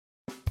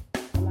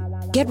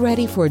Get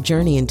ready for a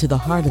journey into the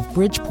heart of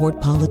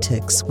Bridgeport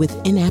politics with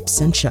In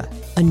Absentia,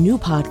 a new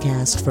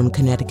podcast from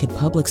Connecticut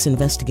Public's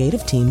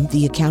investigative team,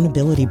 The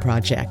Accountability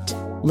Project.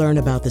 Learn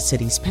about the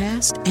city's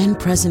past and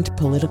present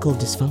political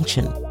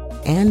dysfunction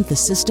and the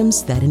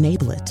systems that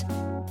enable it.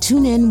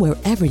 Tune in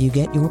wherever you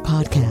get your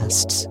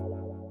podcasts.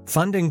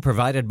 Funding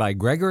provided by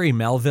Gregory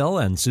Melville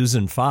and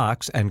Susan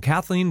Fox and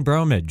Kathleen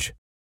Bromage.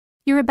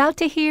 You're about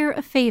to hear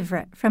a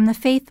favorite from the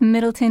Faith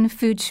Middleton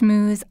Food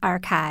Schmooze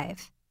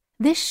archive.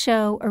 This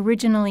show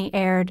originally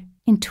aired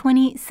in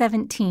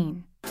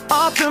 2017.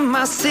 Off from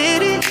my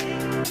city,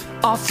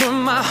 off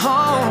from my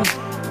home.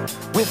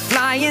 We're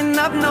flying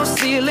up, no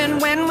ceiling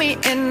when we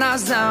in our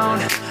zone.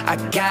 I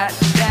got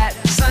that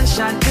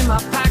sunshine in my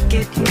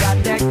pocket,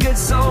 got that good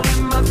soul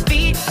in my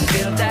feet. I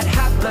feel that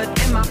hot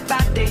blood in my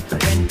body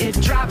when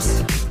it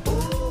drops.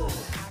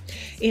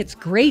 It's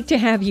great to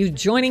have you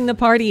joining the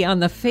party on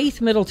the Faith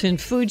Middleton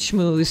Food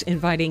Schmooze,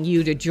 inviting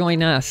you to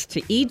join us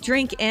to eat,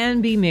 drink,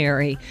 and be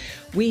merry.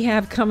 We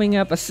have coming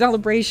up a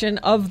celebration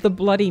of the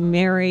Bloody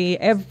Mary.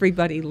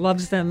 Everybody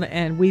loves them,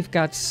 and we've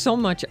got so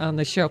much on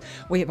the show.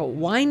 We have a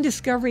wine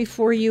discovery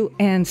for you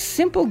and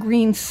simple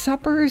green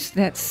suppers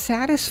that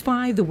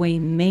satisfy the way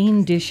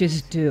main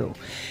dishes do.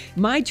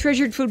 My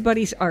treasured food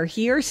buddies are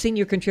here.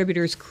 Senior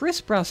contributors Chris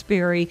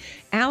Prosperi,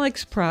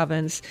 Alex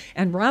Province,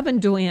 and Robin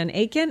Doyen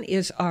Aiken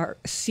is our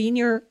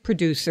senior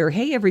producer.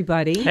 Hey,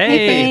 everybody.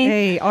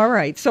 Hey. All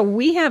right. So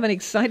we have an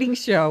exciting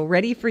show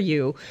ready for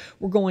you.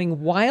 We're going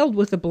wild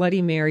with the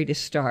Bloody Mary to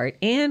start,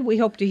 and we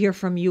hope to hear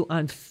from you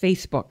on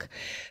Facebook.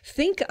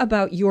 Think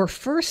about your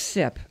first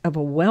sip of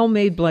a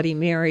well-made Bloody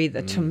Mary,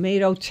 the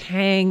tomato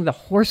tang, the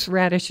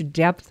horseradish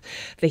depth,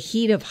 the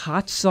heat of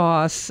hot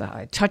sauce,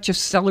 a touch of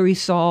celery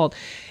salt.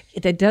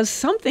 That does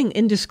something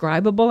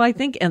indescribable, I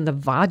think, and the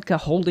vodka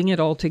holding it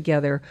all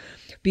together.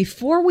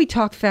 Before we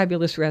talk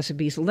fabulous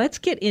recipes, let's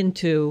get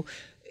into...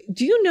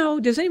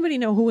 does anybody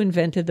know who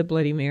invented the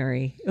Bloody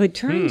Mary? It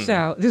turns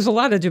out, there's a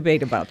lot of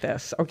debate about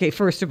this. Okay,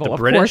 first of all, of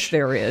course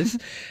there is,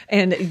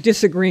 and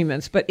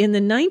disagreements. But in the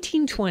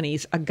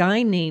 1920s, a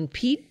guy named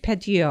Pete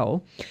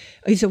Petiot,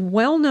 he's a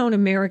well-known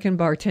American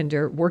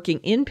bartender working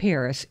in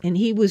Paris, and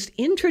he was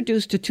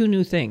introduced to two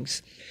new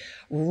things.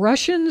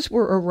 Russians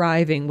were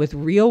arriving with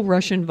real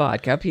Russian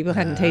vodka. People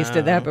hadn't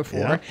tasted that before.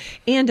 Yeah.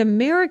 And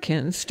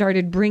Americans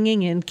started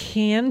bringing in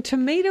canned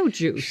tomato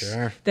juice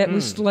that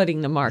was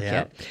flooding the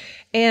market. Yeah.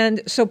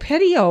 And so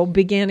Petiot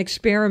began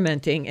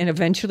experimenting, and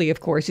eventually, of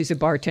course, he's a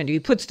bartender. He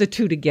puts the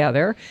two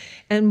together,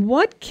 and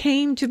what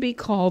came to be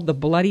called the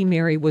Bloody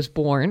Mary was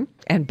born,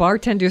 and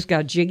bartenders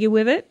got jiggy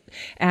with it,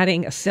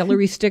 adding a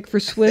celery stick for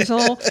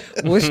swizzle,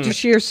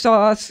 Worcestershire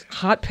sauce,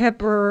 hot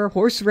pepper,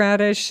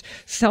 horseradish,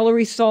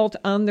 celery salt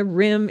on the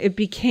rim. It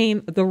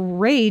became the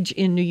rage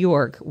in New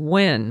York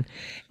when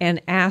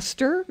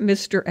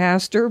Mr.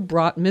 Astor,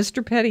 brought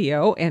Mr.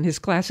 Petiot and his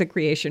classic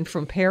creation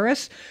from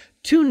Paris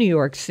to New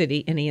York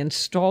City, and he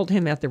installed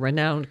him at the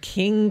renowned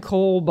King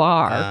Cole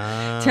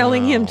Bar,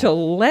 telling him to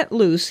let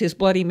loose his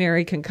Bloody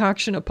Mary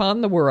concoction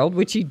upon the world,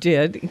 which he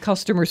did. And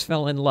customers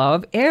fell in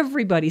love.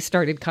 Everybody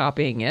started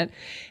copying it.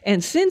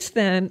 And since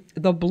then,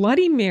 the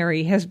Bloody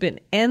Mary has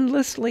been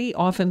endlessly,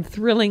 often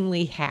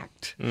thrillingly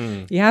hacked.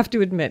 You have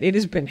to admit, it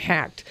has been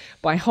hacked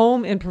by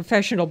home and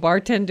professional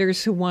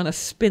bartenders who want to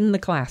spin the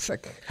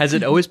classic. Has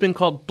it always been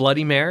called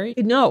Bloody Mary?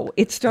 No,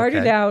 it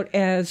started out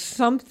as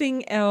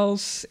something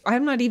else.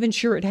 I'm not even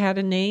sure it had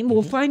a name.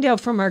 We'll find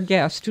out from our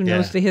guest who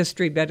knows the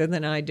history better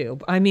than I do.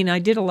 I mean, I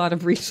did a lot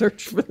of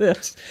research for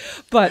this,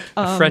 but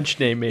a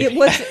French name maybe.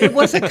 It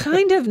was a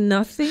kind of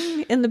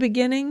nothing in the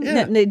beginning.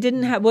 That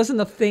it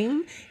wasn't a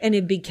thing, and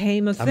it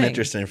became a thing. I'm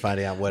interested in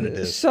finding out what it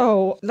is.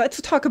 So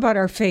let's talk about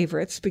our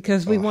favorites,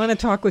 because we want to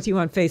talk with you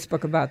on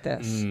Facebook about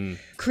this.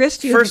 Chris,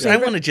 do you First, have a I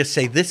favorite? want to just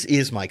say this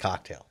is my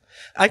cocktail.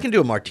 I can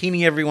do a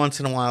martini every once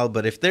in a while,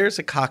 but if there's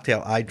a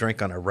cocktail I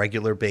drink on a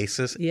regular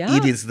basis,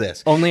 it is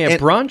this. Only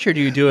at brunch, or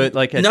do you do it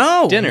like at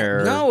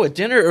dinner? No, at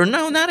dinner. Or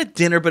no, not at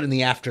dinner, but in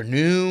the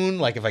afternoon,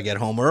 like if I get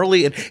home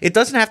early. And it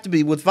doesn't have to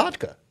be with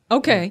vodka.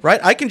 Okay. Right?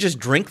 I can just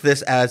drink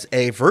this as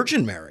a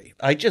Virgin Mary.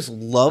 I just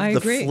love the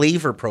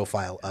flavor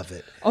profile of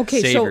it.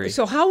 Okay, Savory.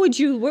 so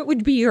what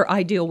would be your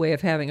ideal way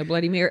of having a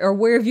Bloody Mary? Or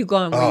where have you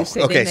gone where you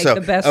say they make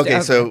the best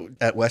ever? So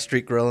at West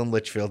Street Grill in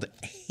Litchfield,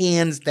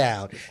 hands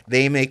down,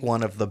 they make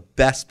one of the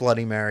best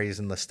Bloody Marys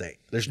in the state.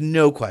 There's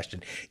no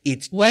question.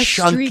 It's West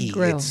chunky. Street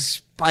Grill. It's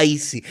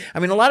spicy. I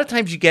mean, a lot of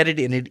times you get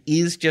it and it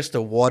is just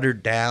a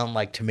watered down,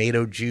 like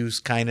tomato juice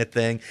kind of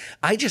thing.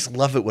 I just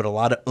love it with a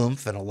lot of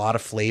oomph and a lot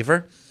of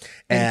flavor.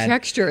 And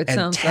texture, it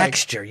sounds like. And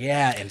texture,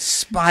 and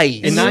spice.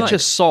 And not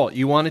just salt.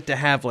 You want it to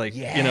have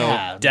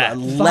depth.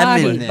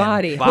 Lemon.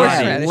 Body.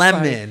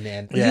 Lemon.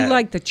 And, You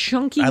like the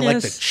chunkiness. I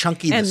like the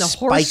chunky, and the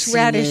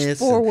horseradish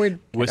forward.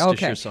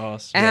 Worcestershire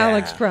sauce.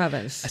 Alex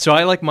Province. So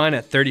I like mine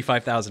at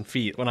 35,000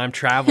 feet. When I'm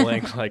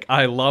traveling,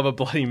 I love a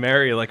Bloody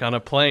Mary, on a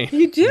plane.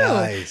 You do?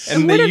 Nice.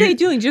 And what are they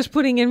doing? Just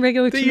putting in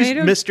regular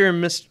tomatoes? Use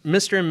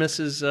Mr. and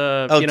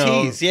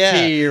Mrs. teas,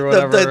 tea or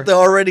whatever. The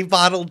already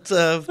bottled,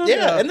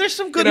 and there's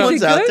some good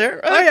ones out there.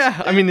 Oh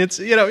yeah, I mean it's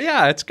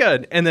it's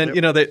good. And then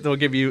they'll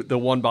give you the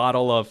one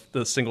bottle of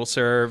the single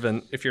serve,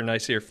 and if you're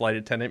nice to your flight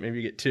attendant,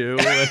 maybe you get two.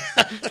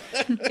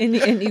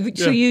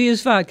 So you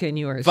use vodka in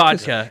yours?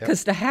 Vodka,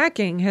 because the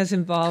hacking has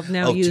involved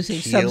now using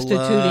tequila.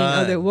 substituting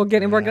other. We're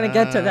going to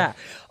get to that.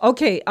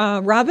 Okay,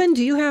 Robin,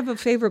 do you have a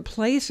favorite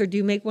place, or do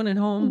you make one at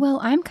home? Well,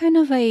 I'm kind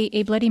of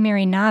a Bloody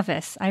Mary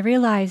novice. I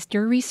realized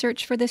your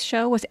research for this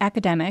show was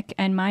academic,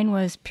 and mine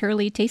was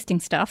purely tasting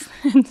stuff.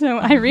 And so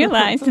I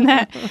realized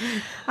that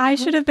I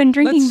should have been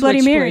drinking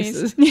Bloody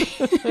Marys.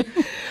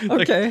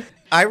 Okay.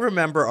 I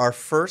remember our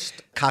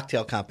first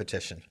cocktail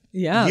competition.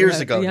 Yeah, years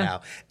ago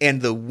now.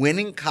 And the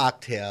winning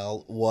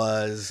cocktail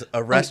was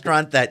a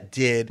restaurant that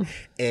did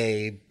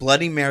a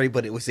Bloody Mary,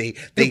 but it was it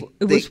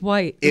was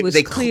white. It was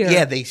clear.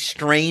 Yeah, they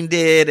strained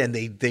it and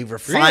they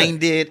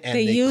refined it and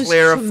they used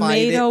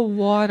clarified tomato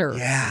water.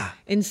 Yeah.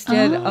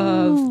 Instead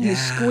of you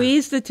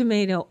squeeze the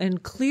tomato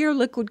and clear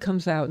liquid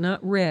comes out,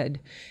 not red.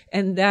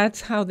 And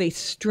that's how they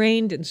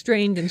strained and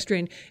strained and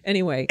strained.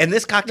 Anyway. And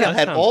this cocktail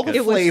had all the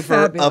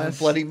flavor of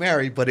Bloody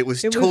Mary, but it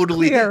was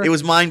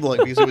mind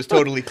blowing because it was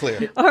totally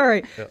clear. All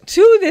right. Yeah.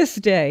 To this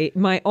day,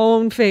 my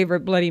own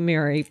favorite Bloody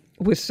Mary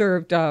was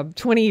served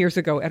 20 years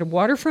ago at a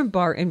waterfront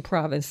bar in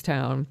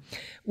Provincetown,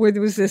 where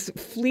there was this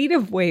fleet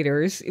of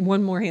waiters,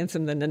 one more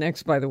handsome than the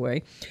next, by the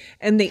way,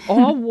 and they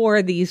all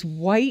wore these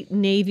white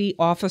Navy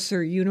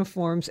officer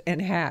uniforms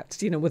and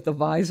hats, with the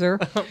visor.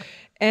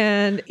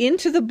 And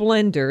into the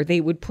blender, they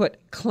would put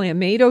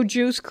clamato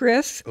juice,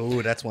 Chris.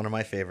 Oh, that's one of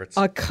my favorites.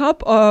 A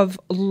cup of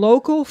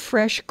local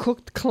fresh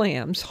cooked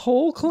clams,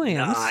 whole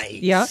clams. Nice.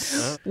 Yeah.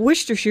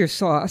 Worcestershire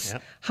sauce,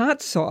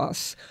 hot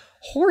sauce,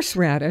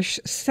 horseradish,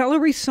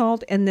 celery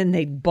salt, and then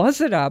they'd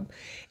buzz it up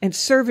and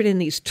serve it in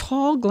these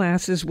tall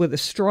glasses with a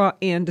straw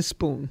and a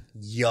spoon.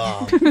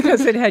 Yum.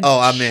 Because it had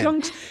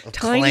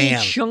tiny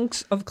clam.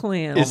 chunks of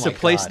clam. Is the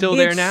place still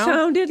there now? It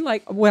sounded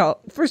like,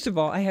 first of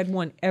all, I had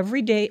one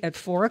every day at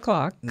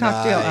 4:00,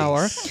 cocktail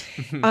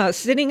hour,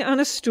 sitting on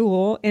a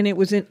stool, and it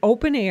was in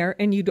open air,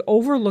 and you'd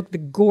overlook the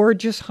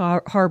gorgeous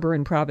harbor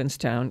in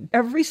Provincetown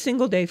every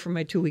single day for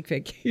my 2-week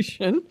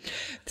vacation.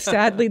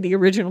 Sadly, the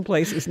original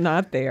place is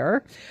not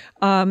there.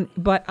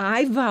 But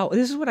I vow,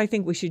 this is what I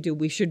think we should do.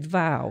 We should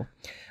vow.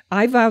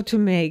 I vow to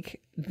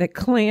make the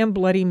clam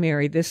Bloody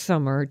Mary this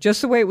summer,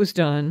 just the way it was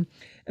done,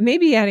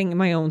 maybe adding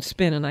my own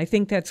spin. And I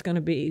think that's going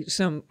to be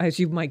some, as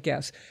you might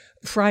guess,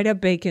 fried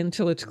up bacon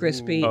till it's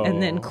crispy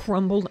and then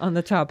crumbled on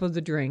the top of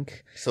the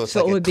drink. So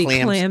it would be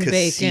clam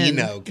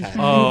casino bacon.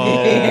 Kind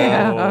of.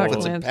 Yeah.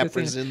 Put some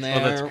peppers in there. Oh,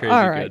 that's crazy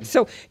all right. good.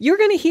 So you're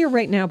going to hear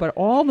right now about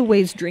all the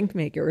ways drink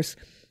makers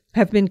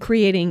have been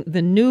creating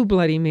the new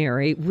Bloody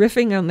Mary,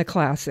 riffing on the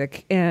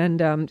classic,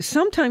 and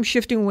sometimes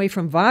shifting away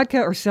from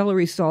vodka or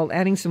celery salt,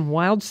 adding some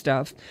wild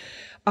stuff.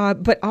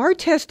 But our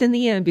test in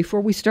the end, before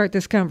we start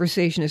this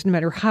conversation, is no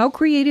matter how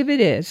creative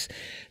it is,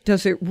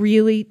 does it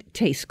really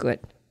taste good?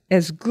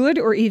 As good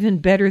or even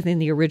better than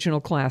the original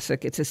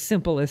classic. It's as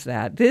simple as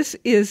that. This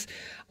is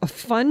a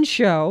fun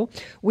show.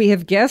 We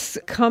have guests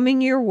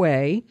coming your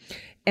way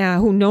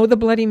who know the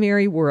Bloody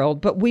Mary world,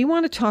 but we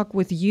want to talk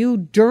with you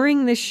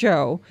during this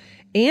show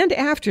and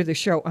after the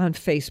show on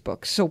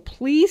Facebook. So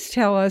please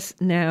tell us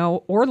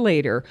now or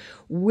later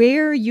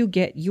where you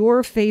get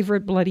your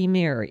favorite Bloody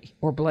Mary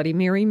or Bloody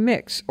Mary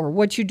mix or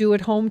what you do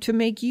at home to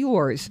make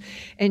yours.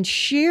 And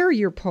share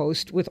your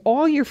post with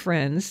all your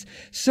friends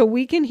so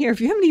we can hear. If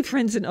you have any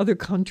friends in other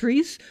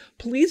countries,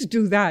 please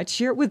do that.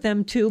 Share it with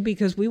them too,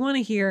 because we want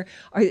to hear,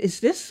 is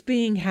this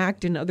being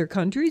hacked in other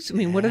countries? I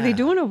mean, what are they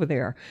doing over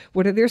there?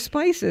 What are their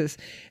spices?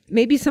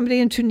 Maybe somebody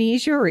in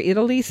Tunisia or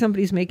Italy,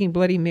 somebody's making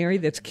Bloody Mary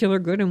that's killer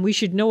good, and we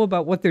should know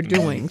about what they're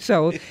doing.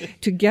 So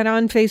to get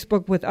on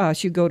Facebook with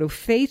us, you go to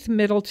Faith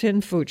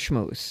Middleton Food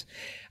Schmooze.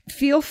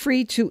 Feel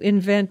free to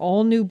invent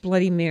all new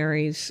Bloody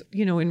Marys,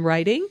 in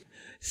writing.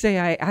 Say,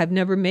 I've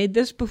never made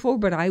this before,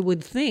 but I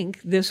would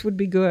think this would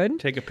be good.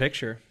 Take a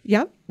picture.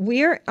 Yep.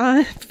 We're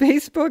on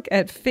Facebook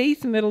at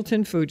Faith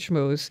Middleton Food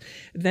Schmooze.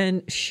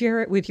 Then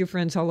share it with your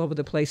friends all over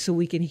the place so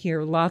we can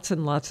hear lots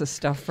and lots of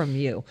stuff from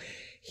you.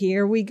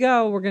 Here we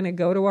go. We're going to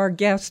go to our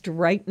guest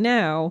right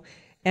now.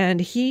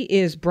 And he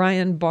is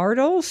Brian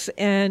Bartels,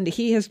 and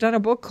he has done a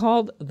book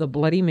called The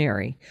Bloody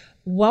Mary.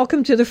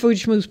 Welcome to the Food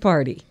Schmooze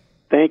Party.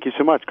 Thank you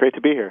so much. Great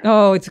to be here.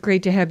 Oh, it's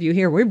great to have you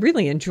here. We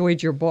really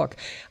enjoyed your book.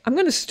 I'm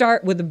going to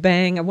start with a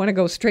bang. I want to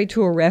go straight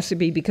to a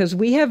recipe because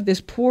we have this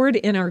poured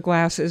in our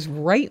glasses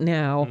right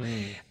now.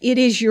 It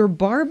is your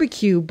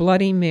barbecue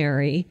Bloody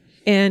Mary.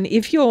 And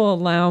if you'll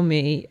allow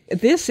me,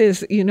 this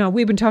is,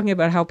 we've been talking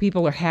about how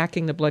people are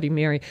hacking the Bloody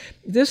Mary.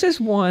 This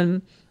is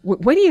one,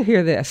 when do you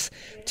hear this?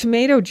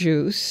 Tomato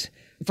juice,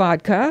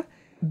 vodka,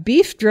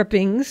 beef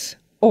drippings,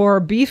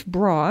 or beef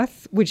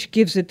broth, which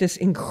gives it this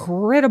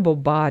incredible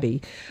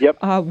body.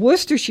 Yep.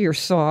 Worcestershire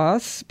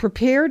sauce,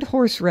 prepared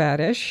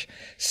horseradish,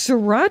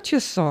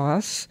 sriracha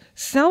sauce,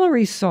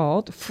 celery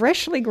salt,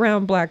 freshly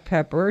ground black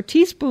pepper,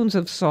 teaspoons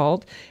of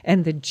salt,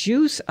 and the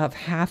juice of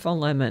half a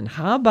lemon.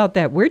 How about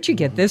that? Where'd you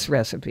get this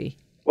recipe?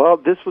 Well,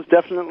 this was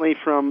definitely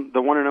from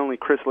the one and only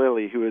Chris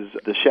Lilly, who is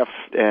the chef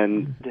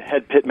and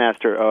head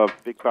pitmaster of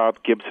Big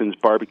Bob Gibson's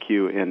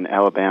Barbecue in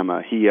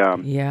Alabama. He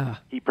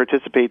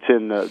participates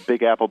in the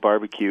Big Apple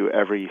Barbecue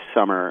every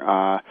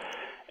summer,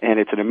 and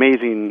it's an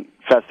amazing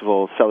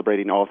festival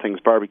celebrating all things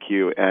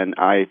barbecue. And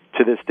I,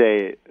 to this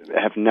day,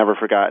 have never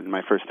forgotten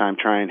my first time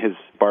trying his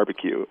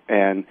barbecue.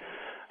 And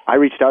I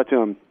reached out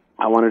to him.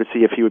 I wanted to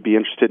see if he would be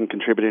interested in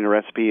contributing a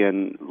recipe,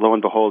 and lo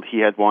and behold, he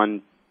had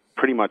one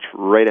pretty much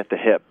right at the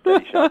hip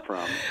that he shot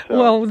from. So.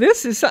 Well,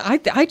 this is,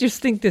 I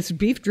just think this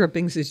beef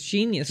drippings is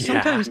genius.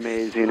 Sometimes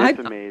amazing. It's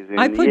amazing.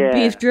 I put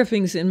beef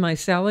drippings in my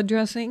salad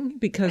dressing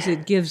because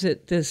it gives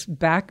it this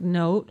back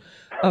note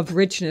of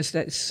richness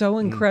that's so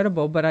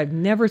incredible, but I've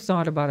never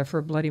thought about it for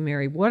a Bloody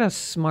Mary. What a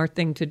smart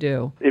thing to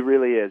do. It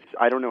really is.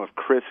 I don't know if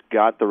Chris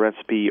got the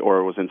recipe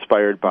or was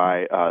inspired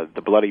by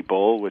the Bloody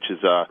Bull, which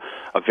is a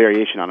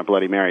variation on a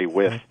Bloody Mary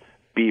with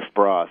beef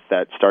broth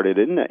that started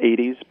in the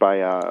 80s by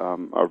a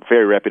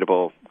very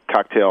reputable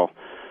cocktail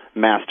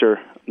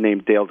master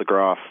named Dale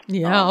DeGroff.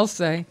 Yeah, I'll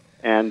say.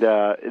 And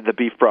the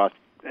beef broth,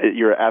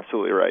 you're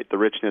absolutely right. The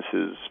richness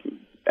is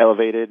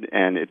elevated,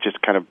 and it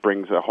just kind of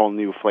brings a whole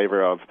new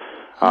flavor of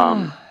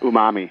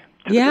umami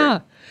to the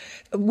drink.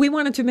 We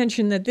wanted to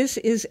mention that this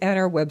is at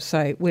our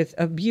website with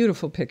a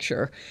beautiful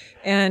picture,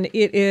 and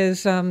it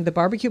is the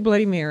Barbecue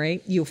Bloody Mary.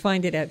 You'll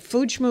find it at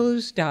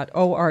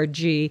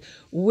foodschmooze.org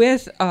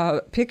with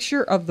a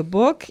picture of the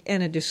book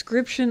and a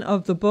description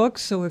of the book.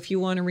 So if you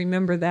want to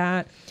remember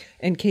that,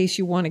 in case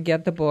you want to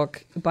get the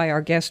book by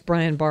our guest,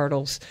 Brian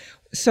Bartles.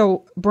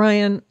 So,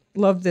 Brian,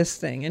 love this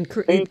thing, and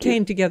it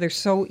came together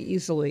so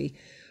easily.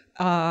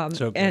 So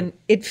good. And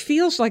it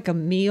feels like a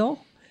meal.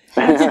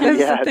 That's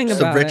the thing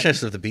about the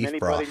richness of the beef Many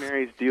broth. Bloody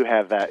Marys do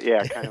have that,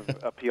 kind of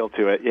appeal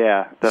to it.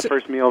 Yeah, the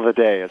first meal of the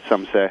day, as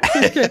some say.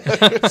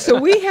 So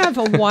we have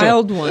a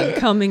wild one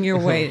coming your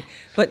way,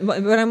 but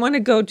I want to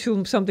go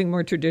to something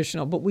more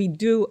traditional. But we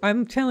do.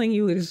 I'm telling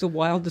you, it is the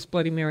wildest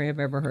Bloody Mary I've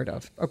ever heard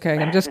of. Okay,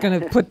 I'm just going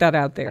to put that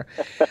out there.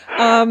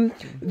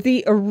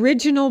 The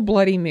original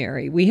Bloody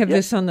Mary. We have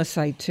this on the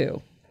site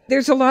too.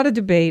 There's a lot of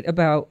debate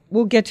about,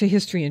 we'll get to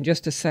history in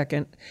just a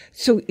second.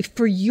 So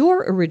for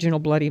your original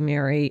Bloody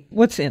Mary,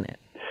 what's in it?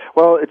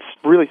 Well, it's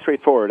really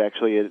straightforward,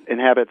 actually. It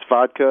inhabits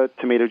vodka,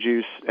 tomato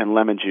juice, and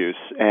lemon juice.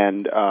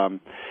 And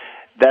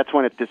that's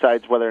when it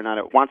decides whether or not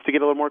it wants to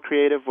get a little more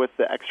creative with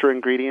the extra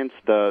ingredients,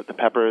 the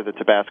pepper, the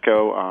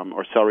Tabasco,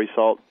 or celery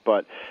salt.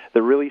 But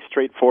the really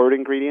straightforward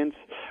ingredients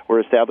were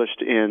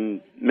established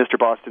in Mr.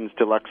 Boston's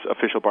Deluxe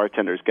Official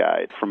Bartender's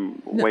Guide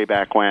from way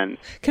back when.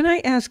 Can I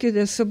ask you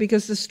this? So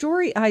because the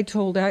story I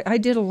told, I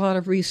did a lot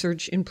of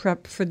research in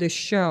prep for this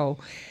show,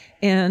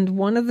 and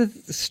one of the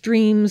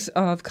streams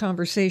of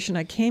conversation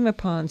I came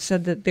upon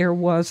said that there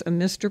was a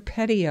Mr.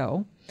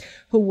 Petiot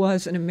who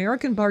was an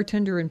American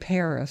bartender in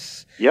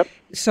Paris. Yep.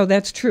 So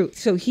that's true.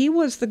 So he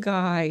was the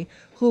guy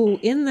who,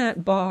 in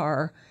that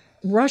bar,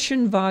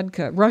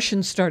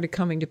 Russians started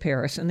coming to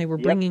Paris, and they were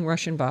bringing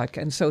Russian vodka.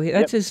 And so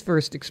that's his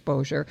first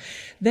exposure.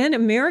 Then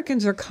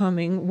Americans are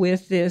coming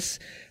with this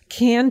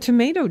canned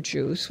tomato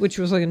juice, which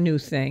was like a new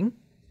thing.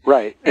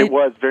 Right. It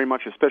was very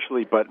much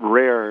especially, but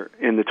rare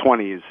in the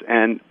 20s.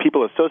 And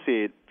people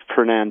associate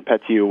Fernand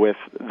Petiot with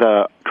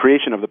the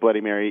creation of the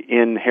Bloody Mary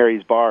in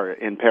Harry's Bar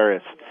in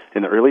Paris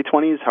in the early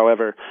 20s.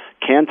 However,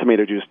 canned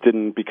tomato juice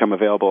didn't become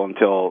available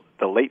until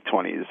the late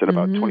 20s, in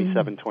about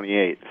 27,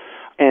 28.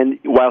 And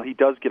while he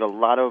does get a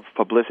lot of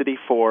publicity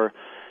for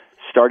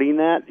starting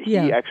that,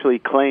 he actually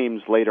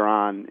claims later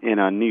on in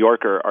a New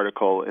Yorker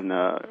article in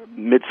the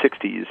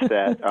mid-'60s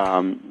that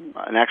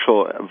an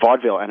actual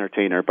vaudeville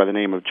entertainer by the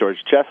name of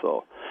George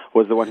Jessel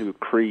was the one who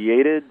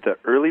created the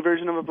early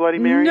version of a Bloody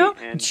Mary. No,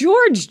 and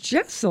George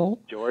Jessel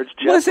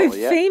was a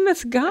yeah.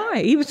 famous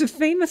guy. He was a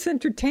famous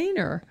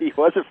entertainer. He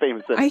was a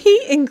famous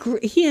entertainer.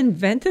 He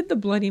invented the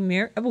Bloody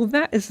Mary. Well,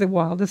 that is the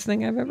wildest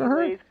thing I've ever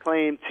heard. He lays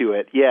claim to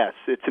it, yes.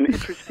 It's an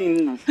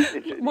interesting...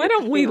 Why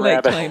don't we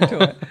lay claim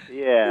to it?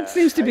 Yeah. It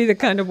seems to be the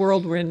kind of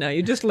world we're in now.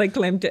 You just lay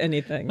claim to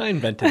anything. I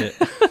invented it.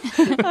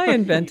 I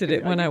invented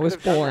it when I was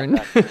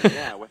born.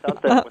 Yeah,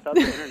 without the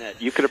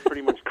internet, you could have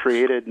pretty much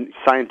created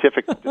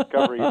scientific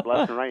discoveries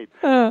left and right.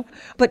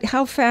 But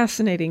how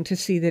fascinating to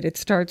see that it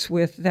starts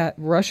with that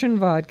Russian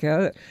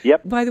vodka.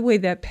 Yep. By the way,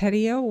 that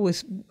Petiot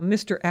was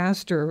Mr.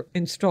 Astor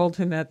installed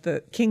him at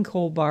the King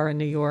Cole Bar in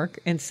New York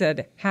and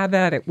said, "Have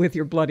at it with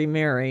your Bloody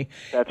Mary."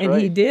 That's and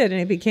right. he did,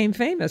 and it became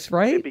famous,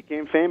 right? It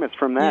became famous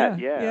from that,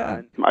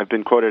 Yeah. I've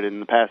been quoted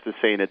in the past as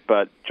saying it,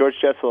 but George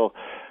Jessel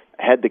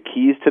had the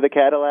keys to the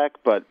Cadillac,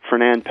 but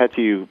Fernand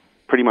Petiot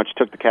pretty much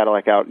took the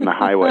Cadillac out in the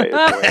highway. Is the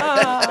way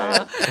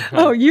I say it.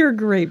 Oh, you're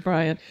great,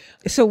 Brian.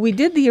 So we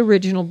did the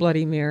original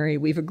Bloody Mary.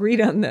 We've agreed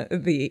on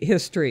the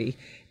history.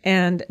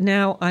 And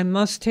now I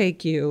must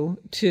take you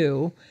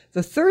to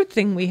the third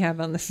thing we have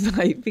on the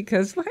site,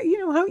 because when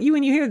you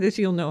hear this,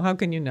 you'll know. How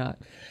can you not?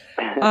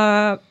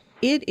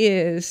 It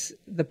is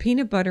the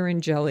peanut butter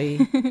and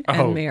jelly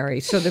and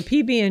Mary. So the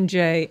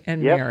PB&J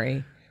and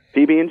Mary.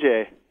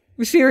 PB&J.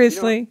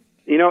 Seriously?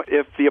 You know,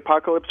 if the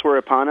apocalypse were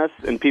upon us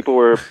and people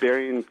were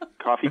burying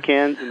coffee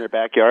cans in their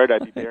backyard,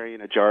 I'd be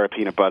burying a jar of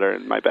peanut butter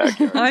in my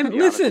backyard. I'm to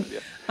be honest listen. with you.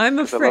 I'm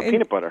I love afraid.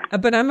 peanut butter.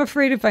 But I'm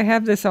afraid if I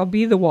have this, I'll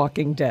be The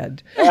Walking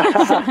Dead. Well,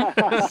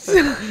 I've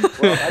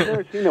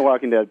never seen The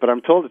Walking Dead, but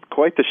I'm told it's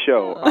quite the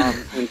show.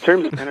 In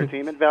terms of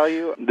entertainment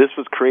value, this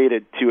was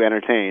created to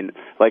entertain,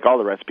 like all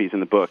the recipes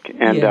in the book.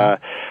 And Yeah.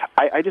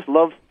 I just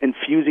love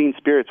infusing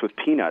spirits with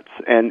peanuts,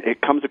 and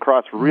it comes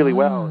across really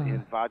well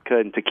in vodka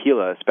and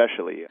tequila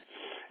especially.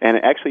 And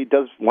it actually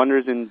does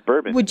wonders in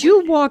bourbon. Would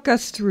you walk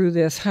us through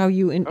this? How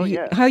you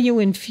yeah. how you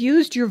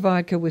infused your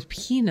vodka with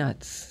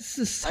peanuts? This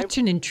is such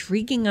an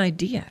intriguing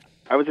idea.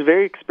 I was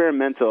very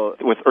experimental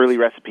with early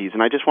recipes,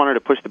 and I just wanted to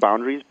push the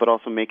boundaries, but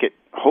also make it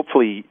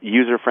hopefully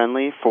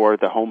user-friendly for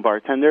the home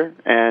bartender.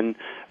 And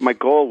my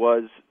goal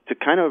was to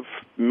kind of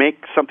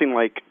make something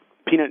like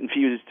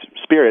peanut-infused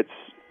spirits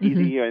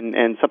easy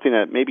and something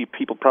that maybe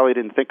people probably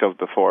didn't think of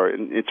before.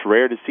 And it's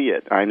rare to see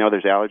it. I know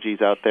there's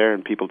allergies out there,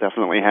 and people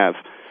definitely have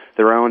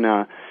their own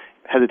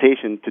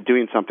hesitation to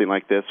doing something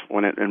like this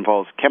when it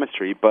involves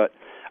chemistry, but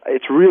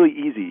it's really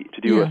easy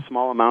to do a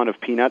small amount of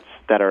peanuts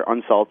that are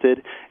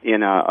unsalted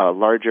in a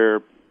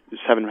larger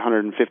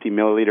 750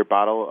 milliliter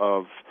bottle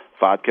of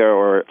vodka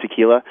or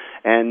tequila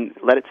and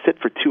let it sit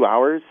for 2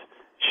 hours,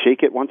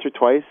 shake it once or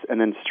twice,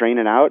 and then strain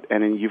it out,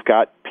 and then you've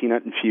got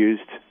peanut-infused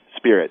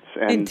spirits.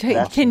 And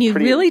can you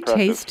pretty really impressive.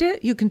 taste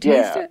it? You can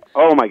taste it?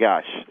 Oh, my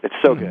gosh. It's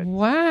so good.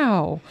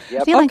 Wow.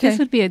 I feel like Okay. this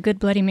would be a good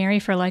Bloody Mary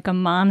for like a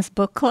mom's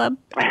book club.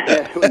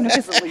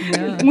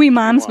 Definitely We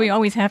moms, we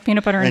always have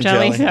peanut butter and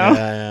jelly. So.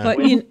 But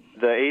With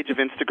the age of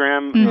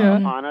Instagram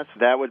upon us,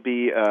 that would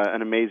be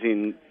an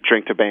amazing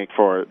drink to bank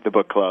for the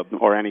book club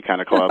or any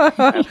kind of club.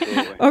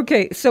 Absolutely.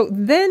 Okay, so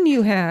then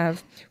you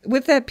have,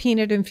 with that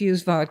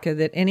peanut-infused vodka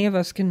that any of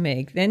us can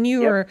make, then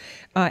you are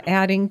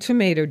adding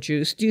tomato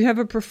juice. Do you have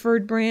a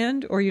preferred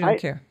brand, or you don't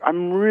care?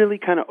 I'm really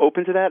kind of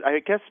open to that. I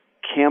guess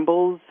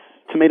Campbell's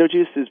tomato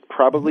juice is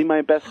probably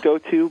my best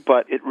go-to,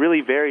 but it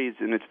really varies,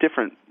 and it's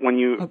different when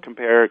you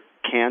compare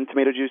canned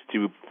tomato juice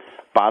to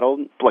bottled,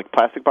 like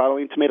plastic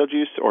bottling tomato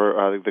juice,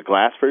 or the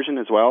glass version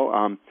as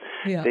well.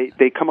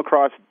 They come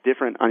across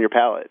different on your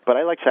palate. But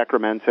I like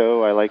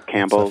Sacramento. I like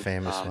Campbell's. That's a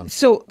famous one.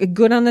 So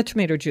good on the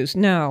tomato juice.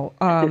 Now,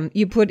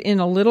 you put in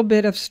a little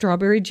bit of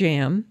strawberry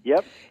jam.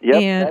 Yep.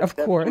 And that, of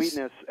course, that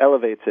sweetness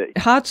elevates it.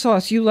 hot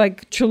sauce. You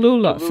like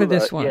Cholula for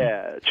this one.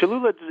 Yeah,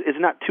 Cholula is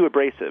not too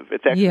abrasive.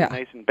 It's actually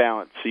nice and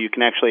balanced, so you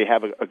can actually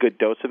have a good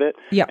dose of it.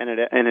 Yeah. and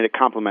it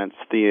complements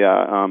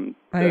the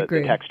I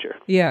agree. texture.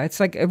 Yeah, it's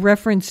like a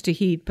reference to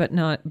heat, but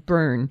not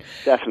burn.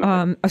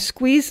 Definitely. A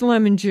squeezed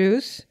lemon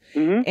juice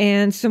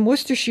and some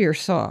Worcestershire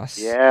sauce.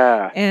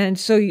 Yeah. And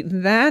so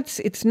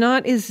it's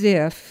not as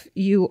if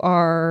you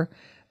are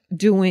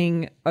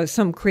doing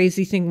some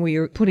crazy thing where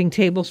you're putting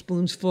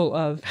tablespoons full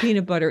of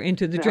peanut butter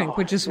into the drink,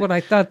 which is what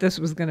I thought this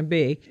was going to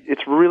be.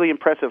 It's really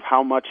impressive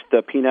how much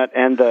the peanut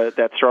and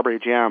that strawberry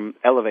jam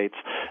elevates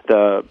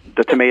the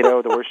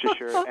tomato, the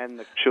Worcestershire, and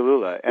the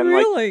Cholula. And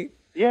Really?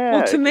 Yeah.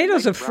 Well, it's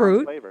tomato's nice a brown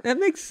fruit. flavor. That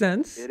makes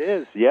sense. It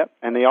is, yep.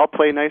 And they all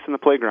play nice in the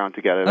playground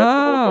together. That's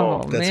the whole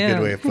goal. That's man. a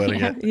good way of putting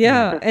it.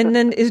 Yeah, and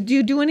then do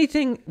you do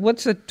anything?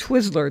 What's a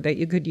Twizzler that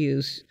you could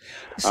use?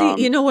 See,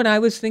 you know what I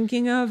was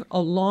thinking of?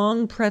 A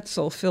long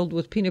pretzel filled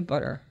with peanut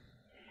butter.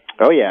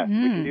 Oh, yeah. We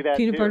can do that,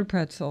 Peanut too. butter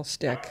pretzel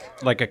stick.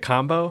 Like a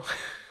combo?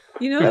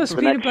 You know those the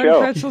peanut next butter show.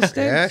 pretzel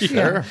sticks?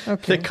 Yeah, sure.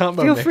 Okay. The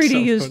combo Feel mix free to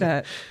sounds use funny.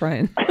 that,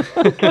 Brian.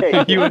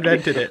 Okay. You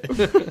invented it.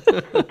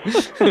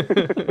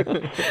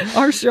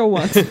 Our show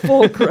wants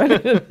full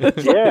credit.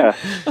 Yeah.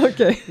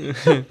 Okay.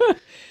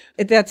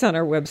 That's on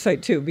our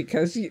website, too,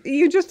 because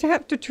you just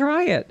have to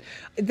try it.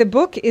 The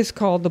book is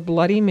called The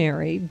Bloody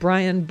Mary,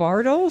 Brian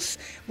Bartels.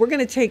 We're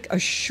going to take a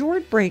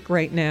short break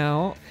right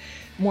now.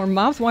 More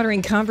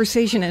mouth-watering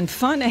conversation and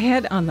fun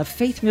ahead on the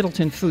Faith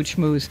Middleton Food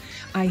Schmooze.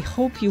 I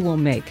hope you will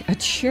make a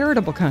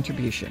charitable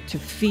contribution to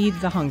feed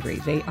the hungry.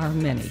 They are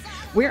many.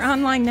 We're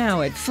online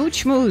now at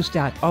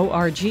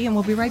foodschmooze.org, and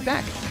we'll be right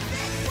back.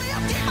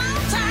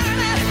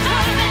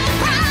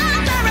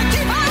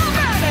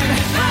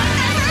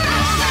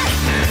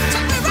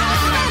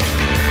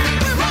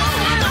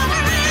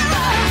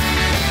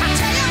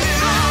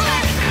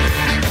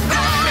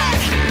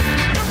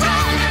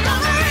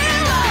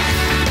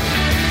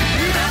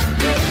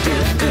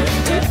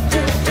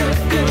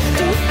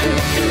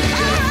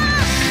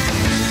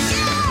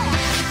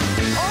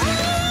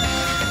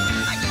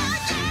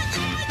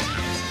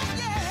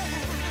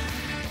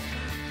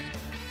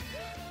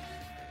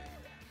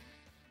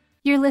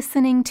 You're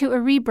listening to a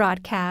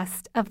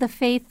rebroadcast of the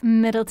Faith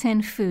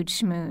Middleton Food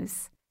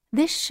Schmooze.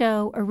 This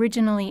show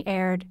originally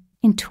aired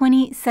in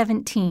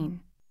 2017.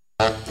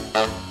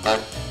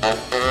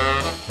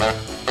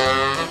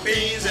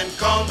 Beans and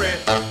cornbread.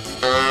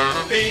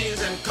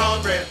 Beans and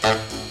cornbread.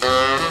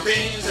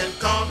 Beans and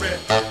cornbread.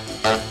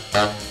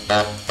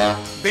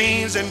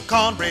 Beans and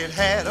cornbread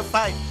had a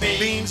fight.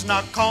 Beans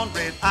knocked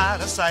cornbread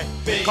out of sight.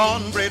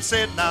 Cornbread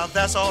said, now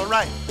that's all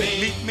right.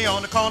 Meet me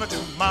on the corner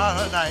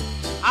tomorrow night.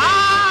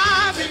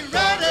 I'll be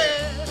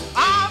ready.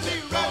 I'll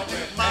be ready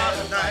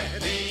tomorrow night.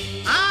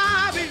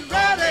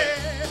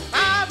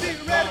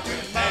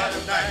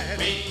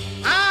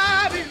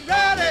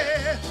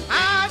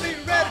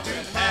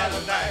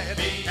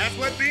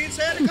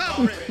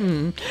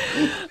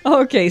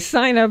 Okay,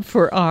 sign up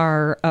for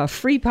our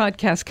free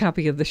podcast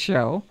copy of the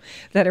show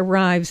that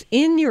arrives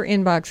in your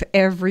inbox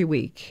every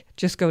week.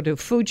 Just go to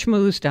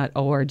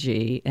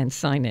foodschmooze.org and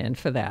sign in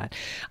for that.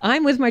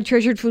 I'm with my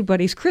treasured food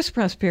buddies, Chris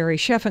Prosperi,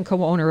 chef and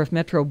co-owner of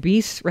Metro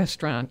Beast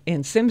Restaurant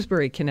in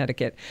Simsbury,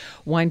 Connecticut,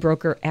 wine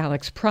broker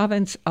Alex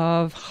Province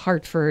of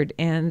Hartford,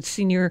 and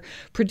senior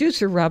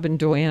producer Robin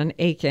Doyen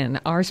Aiken.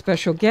 Our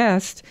special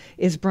guest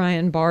is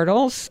Brian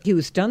Bartels,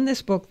 who's done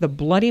this book, The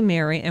Bloody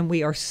Mary, and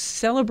we are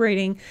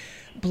celebrating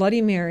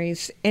Bloody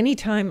Marys any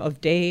time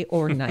of day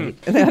or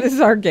night. That is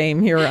our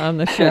game here on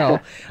the show.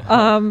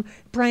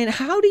 Brian,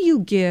 how do you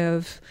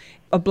give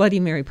a Bloody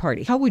Mary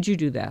party? How would you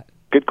do that?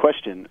 Good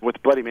question.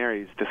 With Bloody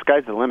Marys, the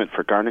sky's the limit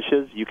for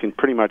garnishes. You can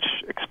pretty much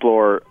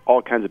explore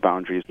all kinds of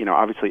boundaries. You know,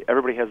 obviously,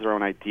 everybody has their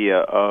own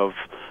idea of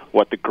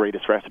what the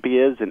greatest recipe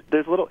is, and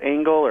there's a little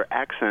angle or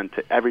accent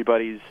to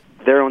everybody's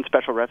their own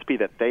special recipe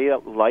that they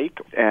like,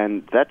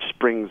 and that just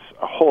brings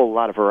a whole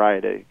lot of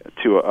variety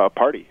to a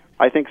party.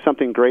 I think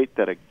something great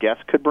that a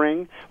guest could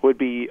bring would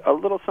be a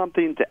little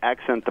something to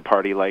accent the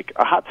party, like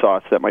a hot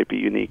sauce that might be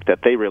unique that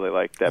they really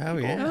like.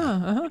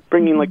 That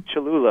bringing like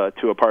Cholula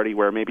to a party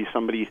where maybe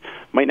somebody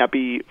might not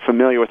be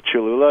familiar with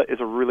Cholula is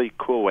a really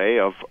cool way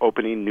of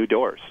opening new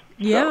doors.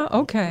 Yeah,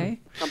 okay.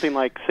 Something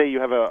like, say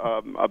you have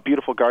a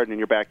beautiful garden in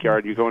your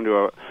backyard, you go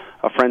into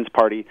a friend's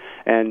party,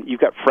 and you've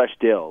got fresh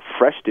dill.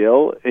 Fresh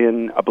dill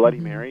in a Bloody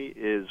Mary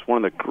is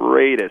one of the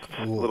greatest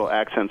little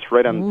accents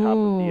right on top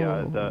of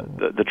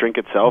the drink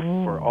itself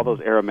for all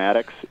those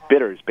aromatics,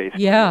 bitters,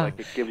 basically. Yeah. Like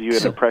it gives you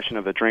an impression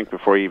of the drink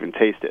before you even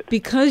taste it.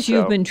 Because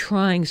you've been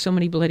trying so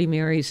many Bloody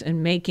Marys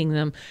and making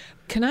them,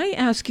 can I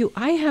ask you,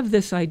 I have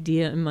this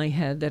idea in my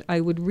head that I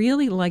would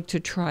really like to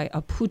try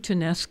a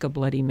puttanesca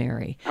Bloody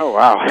Mary. Oh,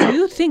 wow. Do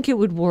you think it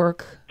would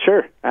work?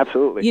 Sure,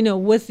 absolutely. You know,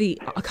 with the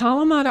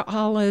Kalamata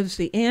olives,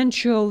 the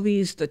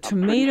anchovies, the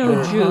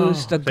tomato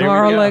juice, the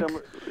garlic,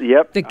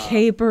 the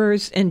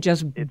capers, and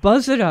just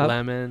buzz it up.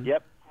 Lemon.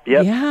 Yep.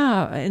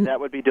 Yeah, and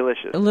that would be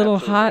delicious. A little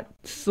hot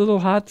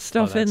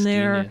stuff in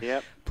there. Genius.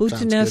 Yep.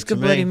 Puttanesca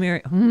Bloody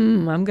Mary.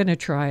 I'm going to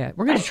try it.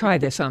 We're going to try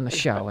this on the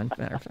show, as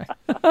a matter of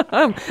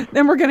fact.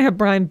 Then we're going to have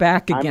Brian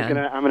back again.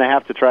 I'm going to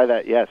have to try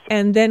that, yes.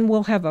 And then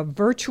we'll have a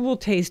virtual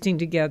tasting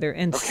together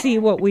and see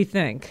what we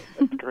think.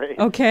 That's great.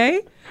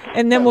 Okay?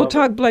 And then we'll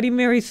talk Bloody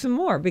Mary some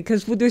more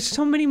because there's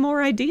so many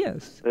more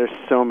ideas. There's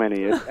so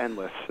many. It's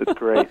endless. It's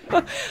great.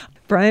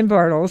 Brian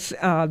Bartels,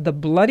 The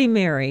Bloody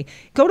Mary.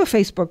 Go to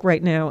Facebook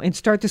right now and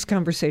start this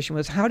conversation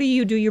with how do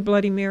you do your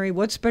Bloody Mary?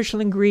 What special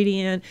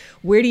ingredient?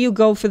 Where do you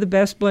go for the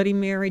best Bloody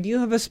Mary? Do you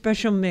have a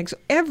special mix?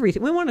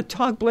 Everything. We want to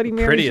talk Bloody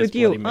Marys with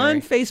you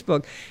on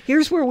Facebook.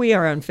 Here's where we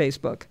are on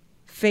Facebook.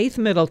 Faith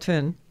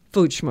Middleton,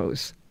 Food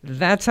Schmooze.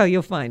 That's how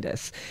you'll find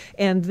us.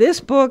 And this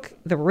book,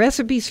 the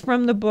recipes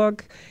from the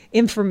book,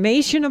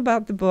 information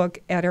about the book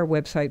at our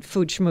website,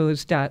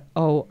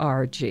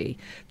 foodschmooze.org.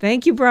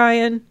 Thank you,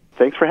 Brian.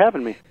 Thanks for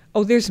having me.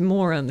 Oh, there's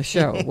more on the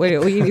show. Wait,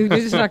 you're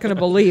just not going to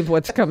believe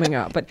what's coming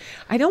up. But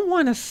I don't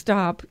want to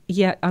stop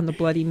yet on the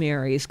Bloody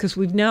Marys because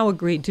we've now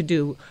agreed to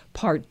do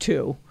part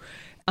 2.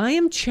 I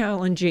am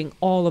challenging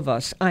all of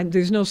us.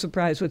 There's no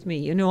surprise with me.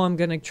 You know I'm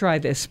going to try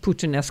this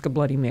puttanesca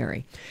Bloody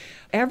Mary.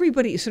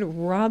 Everybody, sort of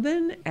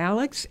Robin,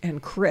 Alex,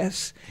 and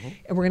Chris,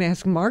 and we're going to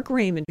ask Mark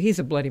Raymond. He's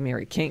a Bloody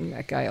Mary king,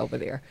 that guy over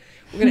there.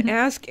 We're going to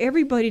ask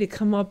everybody to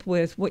come up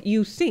with what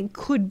you think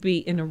could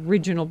be an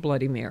original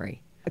Bloody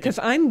Mary. Because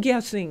I'm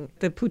guessing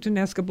the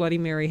puttanesca Bloody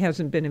Mary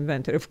hasn't been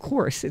invented. Of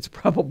course, it's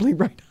probably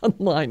right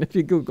online if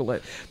you Google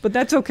it. But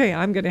that's okay.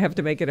 I'm going to have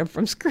to make it up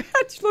from scratch.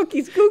 Look,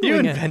 he's Googling it. You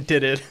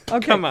invented it.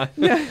 Okay. Come on.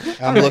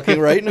 I'm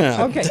looking right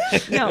now. Okay.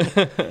 Now,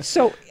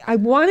 so I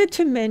wanted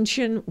to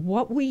mention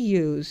what we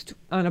used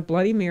on a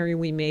Bloody Mary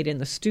we made in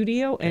the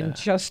studio and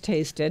just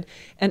tasted.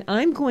 And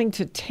I'm going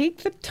to take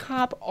the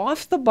top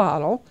off the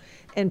bottle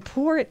and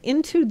pour it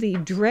into the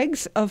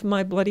dregs of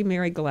my Bloody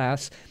Mary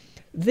glass.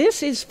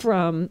 This is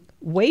from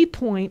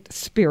Waypoint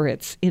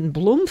Spirits in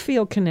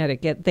Bloomfield,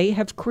 Connecticut. They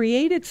have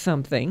created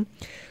something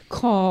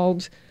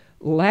called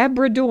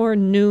Labrador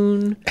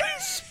Noon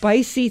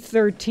Spicy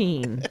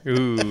 13.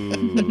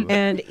 Ooh.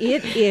 And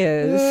it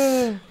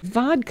is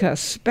vodka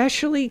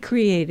specially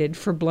created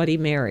for Bloody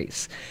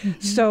Marys.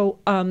 So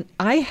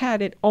I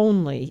had it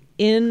only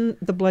in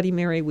the Bloody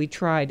Mary we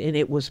tried, and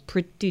it was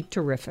pretty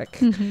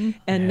terrific.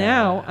 And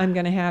now I'm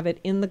going to have it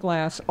in the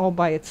glass all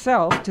by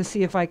itself to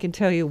see if I can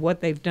tell you what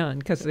they've done,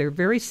 because they're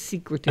very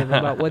secretive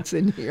about what's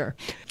in here.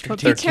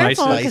 But be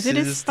careful, because it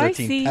is 13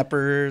 spicy.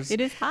 peppers.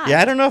 It is hot.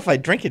 Yeah, I don't know if I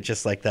drink it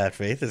just like that,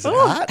 Faith. Is it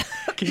hot?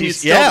 Can you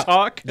still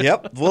talk?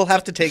 Yep. We'll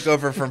have to take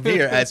over from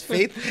here as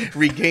Faith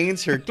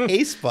regains her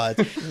taste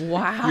buds.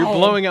 Wow. You're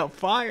blowing out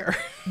fire.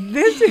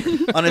 This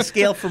is, On a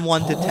scale from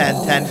 1 to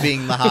 10, 10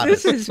 being the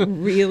hottest. this is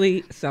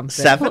really something.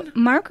 7?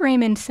 Mark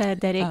Raymond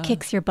said that it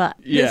kicks your butt.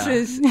 Yeah.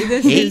 This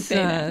Eight?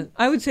 is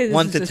I would say this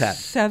 1 is to a 10.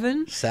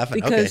 7. 7,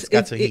 okay, Because it's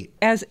got some heat.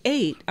 as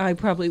 8, I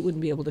probably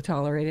wouldn't be able to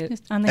tolerate it.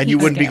 Just on the And heat you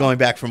wouldn't be scale. going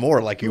back for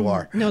more like you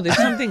are. No, there's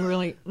something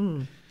really.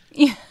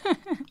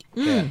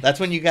 Yeah, that's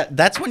when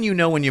you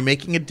know when you're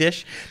making a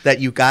dish that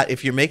you got.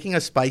 If you're making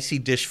a spicy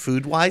dish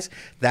food wise,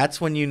 that's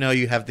when you know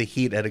you have the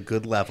heat at a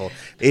good level.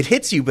 It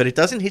hits you, but it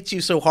doesn't hit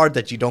you so hard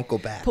that you don't go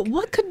back. But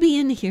what could be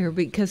in here?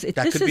 Because That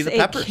this could be is the a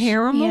peppers.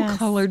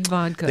 caramel-colored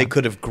vodka. They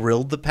could have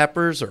grilled the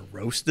peppers or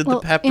roasted Well,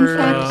 the peppers. in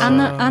fact,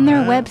 on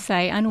their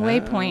website, on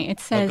Waypoint, it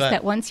says okay.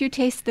 that once you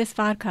taste this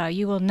vodka,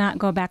 you will not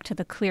go back to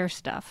the clear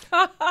stuff.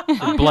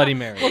 Bloody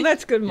Mary. Well,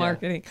 that's good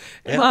marketing.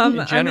 In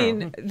I general.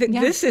 mean,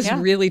 this is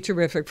really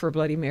terrific for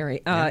Bloody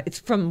Mary. It's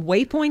from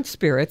Waypoint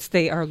Spirits.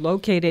 They are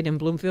located in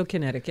Bloomfield,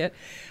 Connecticut.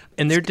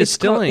 And they're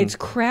distilling. It's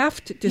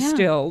craft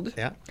distilled,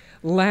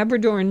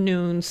 Labrador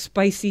Noon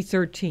Spicy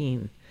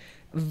 13.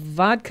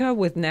 Vodka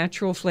with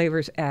natural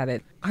flavors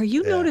added. Are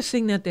you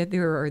noticing that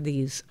there are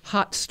these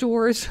hot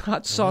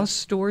sauce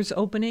stores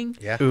opening?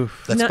 Yeah,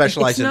 That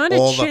specialize in all It's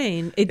not a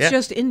chain. It's Yeah.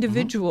 just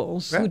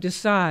individuals who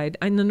decide.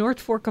 In the North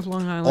Fork of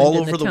Long Island, All in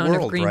over the the town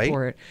world, of right?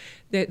 Greenport,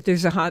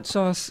 there's a hot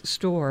sauce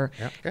store.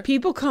 Yeah.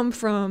 People come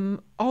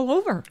from all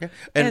over. Yeah.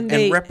 And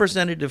And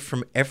representative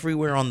from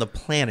everywhere on the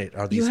planet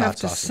are these you hot have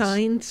to sauces.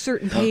 sign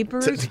certain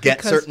papers To get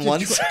because certain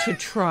ones? to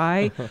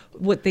try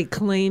what they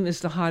claim is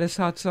the hottest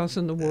hot sauce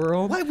in the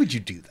world. Why would you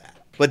do that?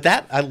 But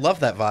I love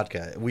that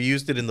vodka. We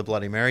used it in the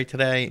Bloody Mary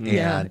today.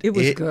 Yeah, and it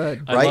was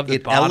good. I Right? love the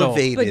It bottle.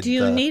 elevated. But do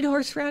you need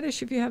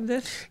horseradish if you have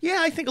this? Yeah,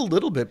 I think a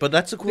little bit. But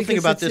that's the cool thing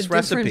Because about it's a this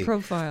different recipe.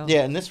 profile.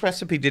 Yeah, and this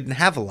recipe didn't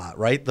have a lot,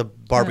 right? The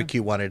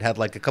barbecue one, it had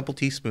like a couple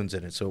teaspoons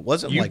in it. So it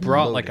wasn't You like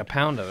brought loaded. like a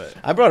pound of it.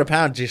 I brought a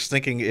pound just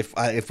thinking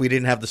if we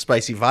didn't have the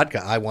spicy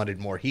vodka, I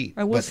wanted more heat.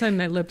 I will But- say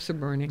my lips are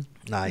burning.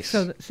 Nice.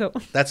 So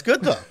That's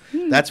good though.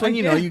 That's when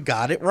you know you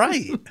got it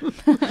right.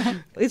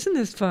 isn't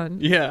this fun?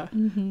 Yeah.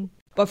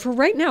 But for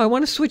right now, I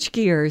want to switch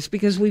gears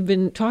because we've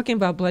been talking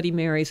about Bloody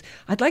Marys.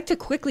 I'd like to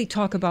quickly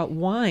talk about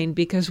wine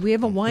because we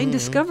have a wine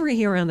discovery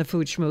here on the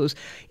Food Schmooze.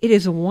 It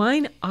is a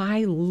wine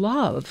I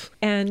love.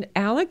 And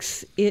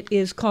Alex,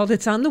 it's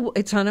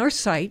on our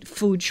site,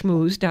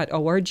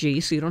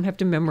 foodschmooze.org, so you don't have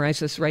to memorize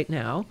this right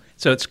now.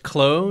 So it's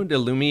Clos de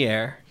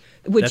Lumière.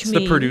 Which That's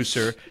means? the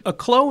producer. A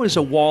clos is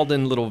a walled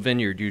in little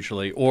vineyard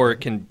usually, or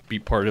it can be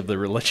part of the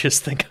religious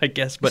thing, I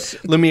guess. But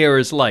Lumière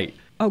is light.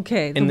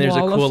 Okay, And there's a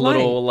wall cool of light.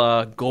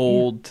 little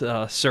gold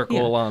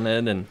circle on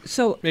it, and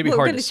So maybe we're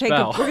hard gonna to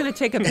spell. we're going to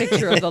take a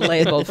picture of the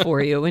label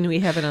for you, and we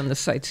have it on the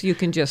site, so you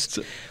can just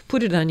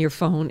put it on your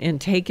phone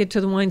and take it to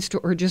the wine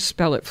store, or just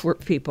spell it for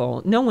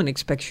people. No one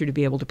expects you to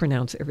be able to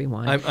pronounce every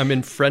wine. I'm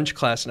in French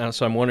class now,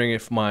 so I'm wondering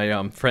if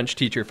my French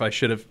teacher, if I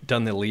should have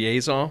done the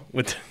liaison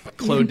with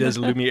Clos des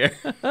Lumières.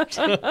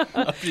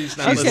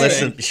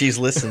 She's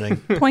listening.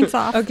 Points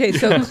off. Okay,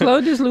 so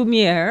Clos des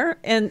Lumières,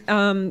 and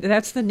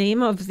that's the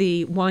name of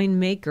the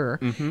winemaker.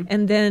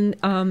 And then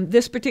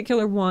this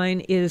particular wine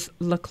is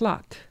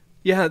L'Eclat.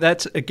 Yeah,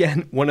 that's,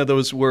 again, one of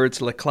those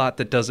words, L'Eclat,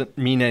 that doesn't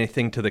mean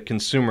anything to the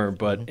consumer,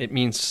 but it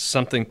means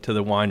something to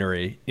the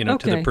winery, to the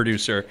Okay.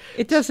 producer.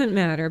 It doesn't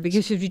matter,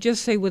 because if you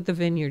just say what the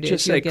vineyard Just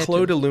is, you'll say get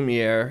Clos to- de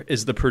Lumière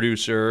is the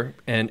producer,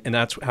 and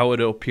that's how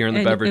it'll appear in the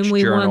and, beverage and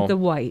we journal. want the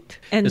white.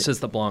 And This is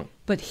the Blanc.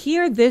 But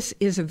here, this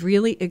is a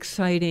really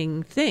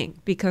exciting thing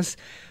because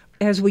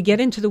as we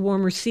get into the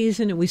warmer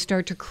season and we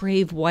start to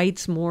crave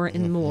whites more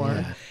and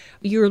more,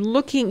 you're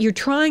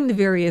trying the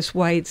various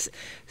whites.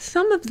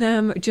 Some of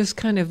them just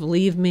kind of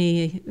leave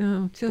me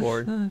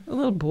Bored. A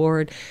little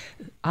bored.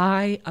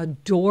 I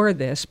adore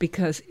this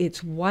because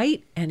it's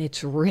white and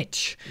it's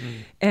rich.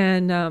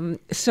 And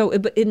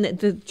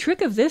the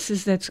trick of this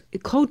is that's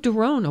Côte de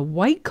Rhône, a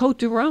white Côte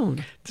de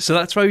Rhône. So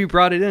that's why we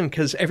brought it in,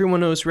 because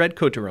everyone knows red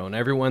Côte de Rhône.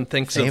 Everyone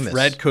thinks Famous. of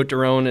red Côte de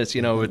Rhône as,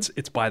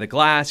 it's by the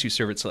glass. You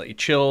serve it slightly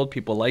chilled.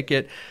 People like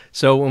it.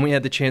 So when we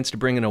had the chance to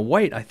bring in a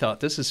white, I thought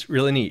this is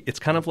really neat. It's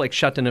kind of like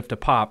Chateauneuf de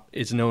Pape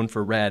is known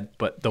for red,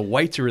 but the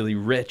whites are really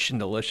rich and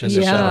delicious.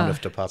 Yeah.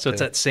 Chateauneuf de Pape, So it's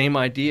too. that same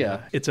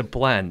idea. It's a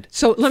blend.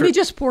 So let me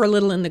just pour a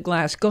little in the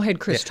glass. Go ahead,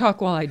 Chris.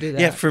 Talk while I do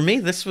that. Yeah, for me,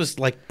 this was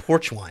like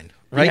porch wine.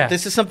 Right? Yeah.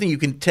 This is something you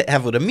can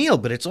have with a meal,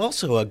 but it's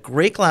also a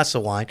great glass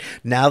of wine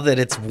now that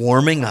it's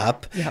warming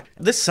up. Yep.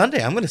 This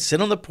Sunday, I'm going to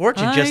sit on the porch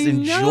and just I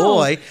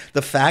enjoy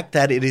the fact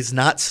that it is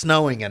not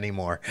snowing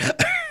anymore.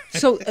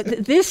 So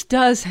this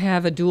does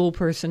have a dual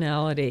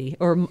personality,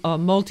 or a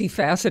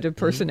multifaceted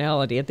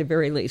personality at the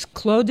very least.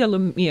 Clos de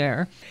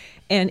Lumière,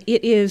 and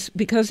it is,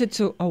 because it's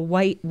a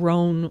white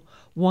Rhône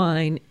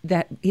wine,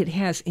 that it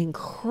has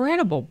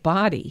incredible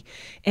body,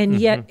 and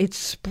yet it's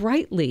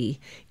sprightly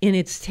in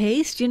its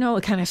taste,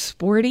 kind of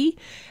sporty,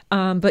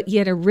 but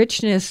yet a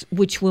richness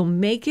which will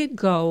make it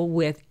go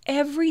with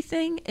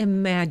everything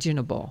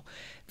imaginable.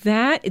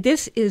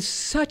 This is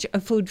such a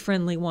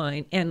food-friendly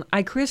wine. And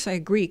Chris, I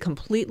agree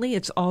completely.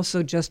 It's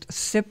also just a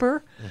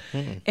sipper,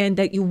 and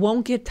that you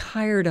won't get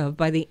tired of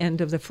by the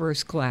end of the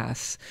first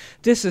glass.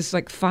 This is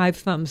like 5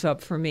 thumbs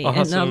up for me. And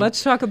now Awesome.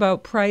 let's talk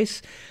about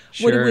price.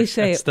 What did we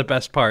say? That's the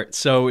best part.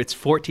 So it's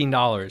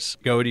 $14.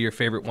 Go to your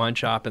favorite wine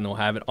shop, and they'll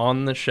have it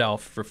on the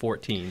shelf for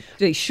 $14.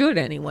 They should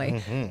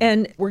anyway.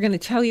 And we're going to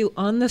tell you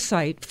on the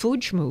site,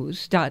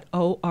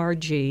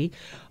 foodschmooze.org,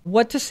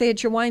 what to say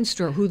at your wine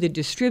store, who the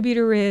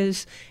distributor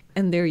is,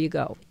 and there you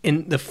go.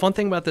 And the fun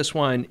thing about this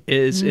wine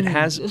is it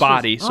has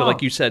body. So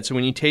like you said, so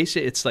when you taste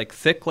it, it's like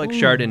thick like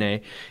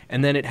Chardonnay.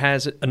 And then it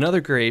has another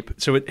grape.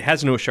 So it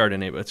has no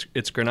Chardonnay, but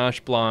it's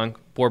Grenache Blanc,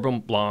 Bourbon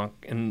Blanc,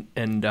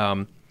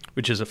 and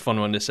which is a fun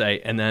one to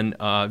say, and then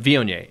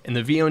Viognier. And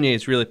the Viognier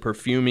is really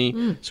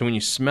perfumey. So when you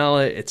smell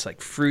it, it's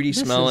like fruity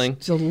smelling.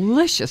 This is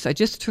delicious. I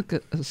just took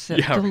a sip.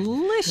 Yeah,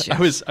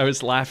 delicious. I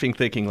was laughing,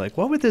 thinking like,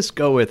 what would this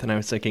go with? And I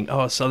was thinking,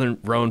 oh, Southern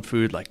Rhone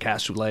food like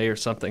cassoulet or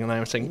something. And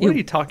I was saying, what are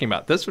you talking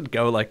about? This would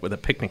go like with a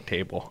picnic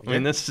table. I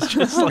mean, this is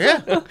just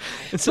like,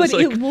 it's but just like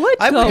it would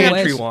I go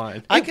pantry as,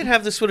 wine. I could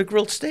have this with a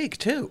grilled steak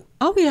too.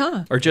 Oh,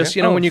 yeah. Or just,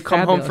 you know, when you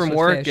come home fabulous from with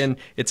work fish. and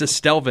it's a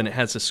Stelvin, it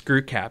has a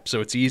screw cap, so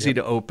it's easy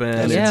to open.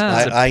 And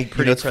Yeah.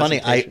 it's funny.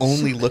 I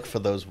only look for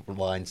those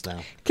wines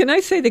now. Can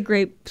I say the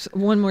grapes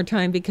one more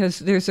time? Because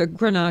there's a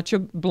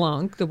Grenache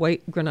Blanc, the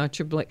white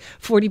Grenache Blanc,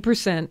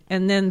 40%.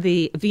 And then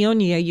the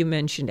Viognier you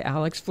mentioned,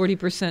 Alex,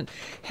 40%.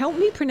 Help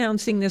me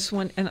pronouncing this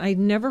one. And I'd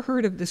never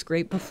heard of this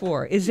grape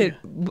before. Is it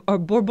a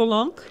Bourbon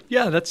Blanc?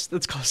 Yeah, that's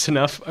close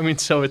enough. I mean,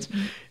 so it's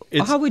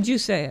How would you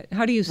say it?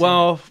 How do you say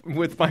well,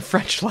 with my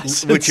French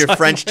lessons. With your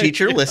French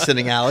teacher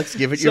listening, Alex,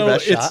 give it your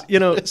best it's, shot. You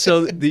know,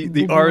 so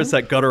the R is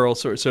that guttural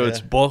sort. So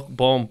it's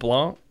Bourbon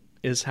Blanc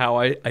is how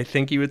I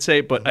think you would say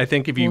it. But I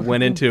think if you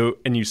went into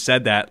and you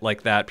said that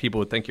like that, people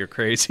would think you're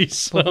crazy.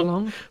 So, Bourbon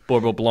Blanc?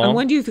 Bourbon Blanc. I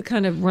wonder if you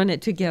kind of run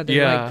it together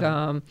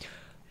like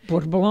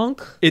Bourbon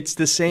Blanc. It's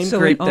the same So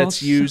grape it that's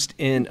also- used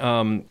in,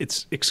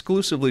 it's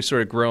exclusively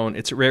sort of grown.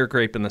 It's a rare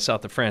grape in the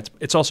south of France.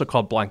 It's also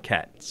called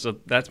Blanquette. So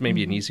that's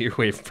maybe an easier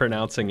way of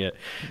pronouncing it.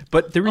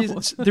 But the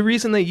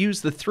reason they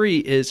use the 3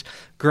 is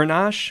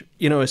Grenache,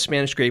 you know, a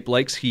Spanish grape,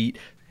 likes heat.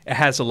 It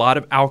has a lot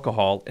of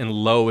alcohol and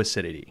low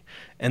acidity.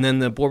 And then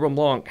the Bourbon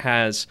Blanc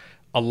has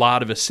a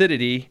lot of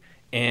acidity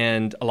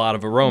and a lot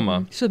of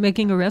aroma. So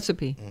making a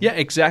recipe. Yeah,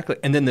 exactly.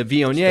 And then the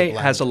Viognier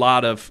has a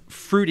lot of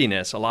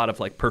fruitiness, a lot of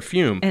like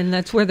perfume. And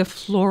that's where the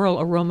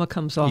floral aroma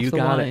comes off You the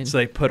got wine. it. So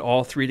they put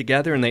all 3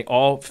 together and they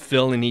all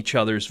fill in each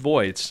other's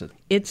voids.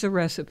 It's a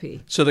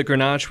recipe. So the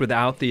Grenache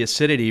without the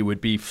acidity would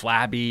be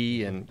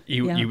flabby and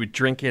you would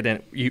drink it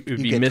and you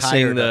would be get missing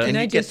tired the... of it. Can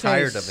I you get just say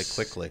tired of it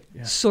quickly.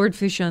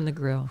 Swordfish on the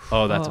grill.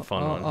 Oh, that's a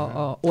fun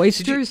one.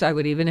 Oysters, I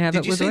would even have Did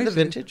it you with say oysters.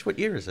 the vintage? What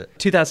year is it?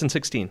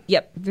 2016.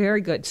 Yep, very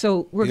good.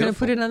 So we're going to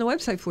put it on the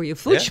website for you,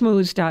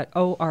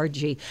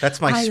 foodschmooze.org. That's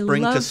my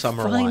spring to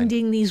summer wine. wine.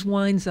 Finding these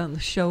wines on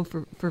the show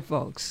for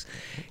folks.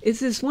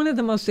 This is one of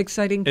the most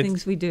exciting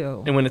things we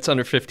do. And when it's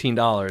under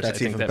 $15, That's I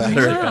think even that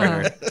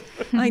better. makes it better.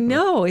 I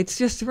know. It's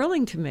just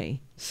thrilling to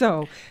me.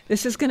 So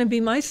this is going to be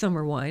my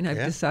summer wine, I've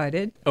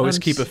decided. Always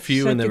I'm keep a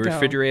few set in the to go.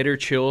 refrigerator,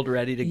 chilled,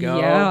 ready to go.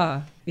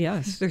 Yeah.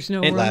 Yes. There's no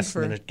room Last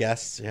for... minute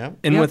guests, yeah.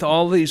 And Yep. with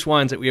all these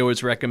wines that we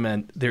always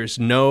recommend, there's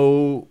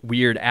no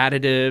weird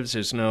additives,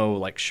 there's no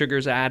like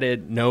sugars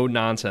added, no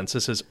nonsense.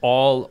 This is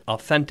all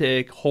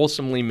authentic,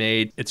 wholesomely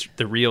made. It's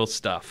the real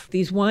stuff.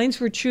 These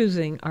wines we're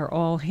choosing are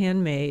all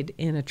handmade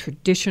in a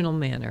traditional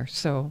manner.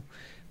 So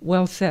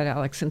well said,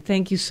 Alex. And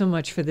thank you so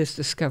much for this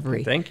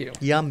discovery. Thank you.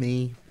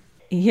 Yummy.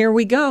 Here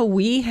we go.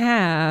 We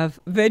have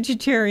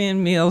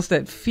vegetarian meals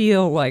that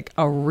feel like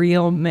a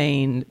real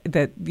main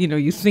that, you know,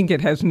 you think it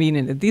has meat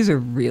in it. These are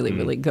really,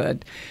 really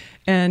good.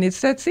 And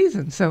it's that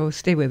season, so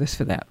stay with us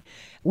for that.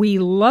 We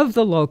love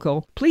the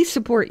local. Please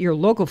support your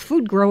local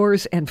food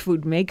growers and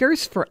food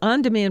makers for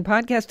on-demand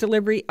podcast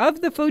delivery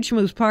of the Food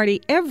Schmooze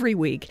Party every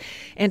week.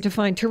 And to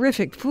find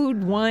terrific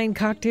food, wine,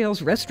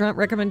 cocktails, restaurant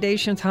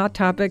recommendations, hot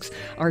topics,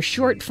 our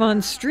short,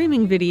 fun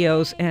streaming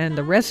videos, and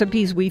the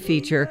recipes we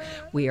feature,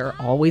 we are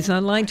always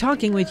online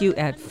talking with you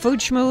at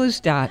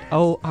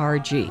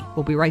foodschmooze.org.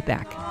 We'll be right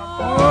back.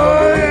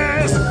 Oh,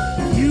 yes.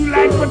 You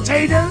like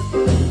potato?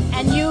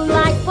 And you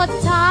like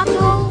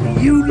potato?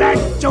 You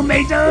like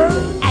tomato?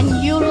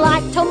 And you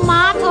like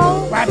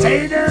tomato?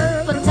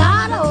 Potato?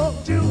 Potato?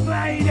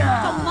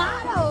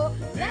 Tomato?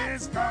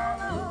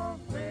 Tomato?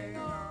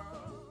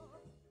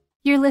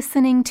 You're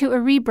listening to a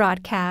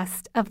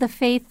rebroadcast of the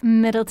Faith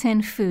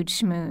Middleton Food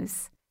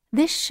Schmooze.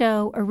 This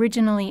show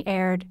originally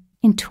aired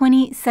in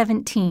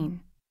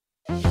 2017.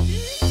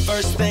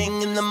 First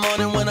thing in the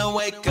morning when I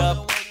wake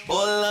up, pull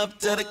up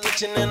to the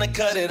kitchen and I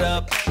cut it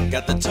up.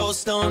 Got the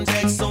toast on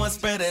deck, so I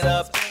spread it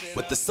up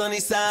with the sunny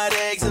side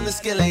eggs and the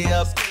skillet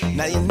up.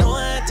 Now you know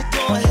I had to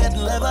go ahead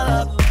and level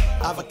up.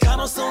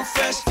 Avocado so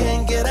fresh,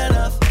 can't get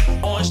enough.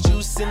 Orange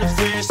juice in the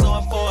fridge, so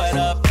I pour it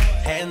up.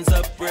 Hands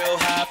up real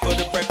high for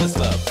the Breakfast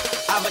Club.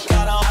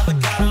 Avocado,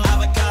 avocado,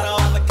 avocado,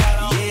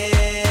 avocado.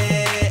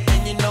 Yeah,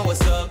 and you know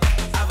what's up.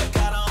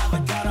 Avocado,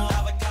 avocado,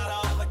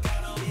 avocado,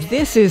 avocado.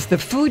 This is the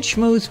Food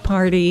Schmooze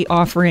Party,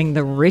 offering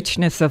the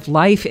richness of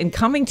life and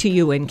coming to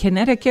you in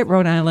Connecticut,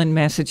 Rhode Island,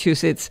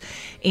 Massachusetts,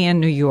 and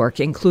New York,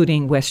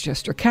 including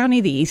Westchester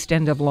County, the East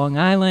End of Long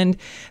Island,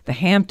 the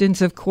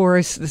Hamptons, of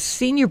course. The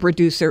senior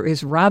producer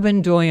is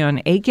Robin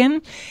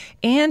Doyon-Aiken.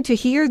 And to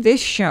hear this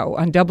show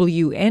on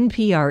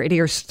WNPR, it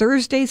airs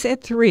Thursdays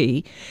at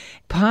 3,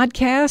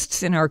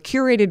 Podcasts and our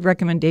curated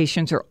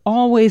recommendations are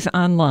always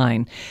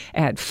online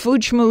at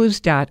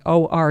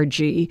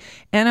foodschmooze.org.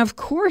 And of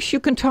course,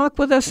 you can talk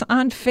with us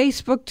on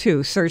Facebook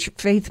too. Search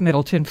Faith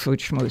Middleton Food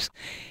Schmooze.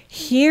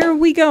 Here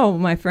we go,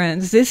 my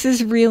friends. This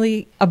is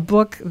really a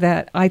book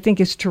that I think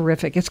is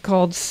terrific. It's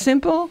called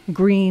Simple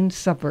Green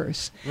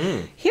Suppers.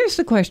 Here's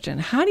the question.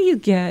 How do you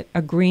get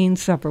a green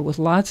supper with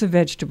lots of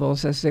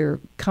vegetables as they're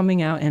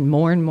coming out and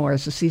more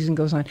as the season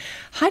goes on?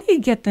 How do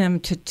you get them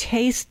to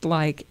taste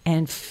like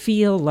and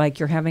feel like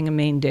you're having a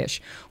main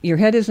dish? Your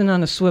head isn't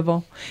on a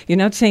swivel. You're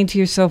not saying to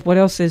yourself, what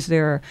else is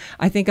there?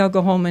 I think I'll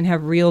go home and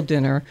have real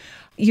dinner.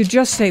 You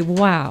just say,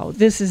 wow,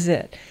 this is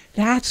it.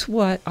 That's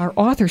what our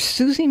author,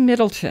 Susie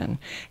Middleton,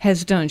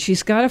 has done.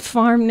 She's got a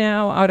farm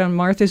now out on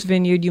Martha's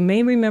Vineyard. You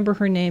may remember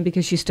her name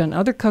because she's done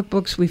other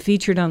cookbooks we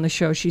featured on the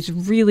show. She's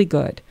really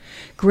good.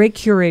 Great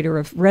curator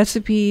of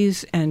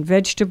recipes and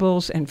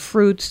vegetables and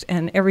fruits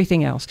and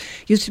everything else.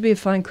 Used to be a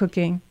fine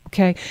cooking.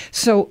 Okay,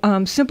 so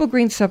Simple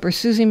Green Supper,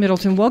 Susie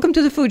Middleton. Welcome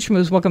to the Food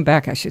Schmooze. Welcome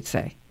back, I should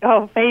say.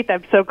 Oh, Faith,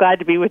 I'm so glad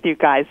to be with you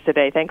guys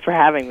today. Thanks for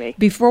having me.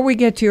 Before we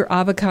get to your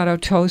avocado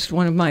toast,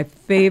 one of my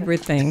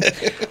favorite things,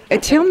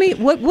 tell me,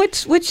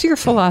 what's your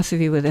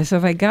philosophy with this?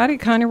 Have I got it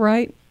kind of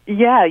right?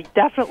 Yeah,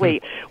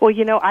 definitely. Well,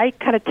 I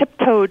kind of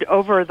tiptoed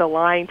over the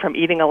line from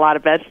eating a lot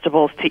of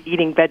vegetables to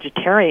eating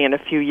vegetarian a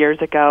few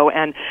years ago,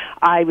 and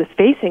I was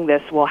facing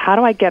this, well, how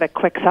do I get a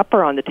quick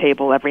supper on the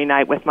table every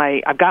night with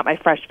I've got my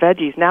fresh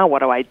veggies, now what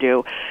do I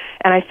do?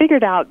 And I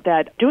figured out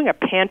that doing a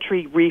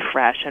pantry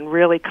refresh and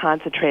really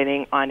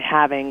concentrating on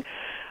having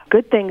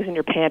good things in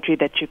your pantry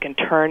that you can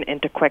turn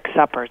into quick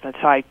suppers. And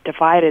so I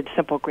divided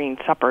Simple Green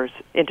Suppers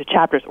into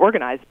chapters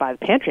organized by the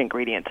pantry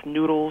ingredients: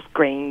 noodles,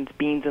 grains,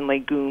 beans and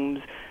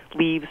legumes,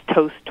 leaves,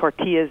 toast,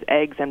 tortillas,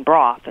 eggs, and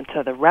broth. And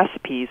so the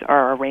recipes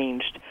are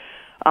arranged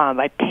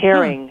by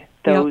pairing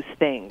those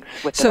things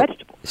with the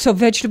vegetables. So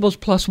vegetables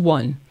plus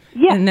one.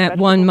 Yes, and that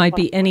one might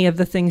be any of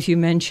the things you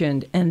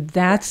mentioned. And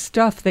that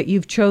stuff that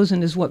you've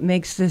chosen is what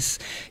makes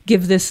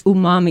give this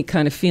umami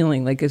kind of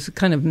feeling, like it's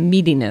kind of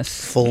meatiness.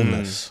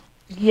 Fullness.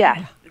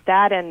 Yes,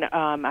 that, and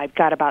I've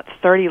got about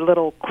 30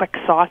 little quick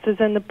sauces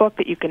in the book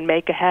that you can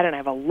make ahead, and I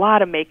have a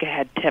lot of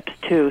make-ahead tips,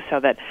 too,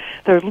 so that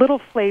they're little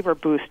flavor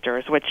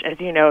boosters, which, as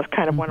you know, is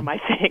kind of one of my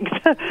things.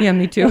 Yeah,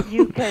 me too. So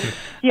you can,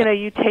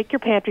 you take your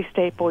pantry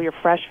staple, your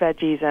fresh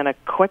veggies, and a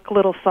quick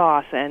little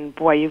sauce, and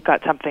boy, you've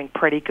got something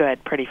pretty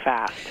good, pretty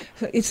fast.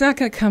 So it's not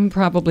going to come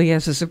probably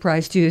as a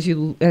surprise to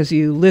you as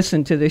you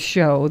listen to this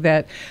show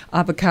that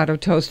avocado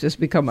toast has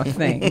become a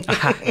thing.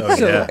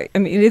 I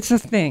mean, it's a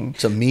thing.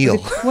 It's a meal.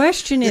 The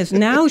question is,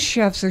 now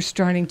chefs are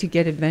starting to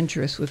get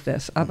adventurous with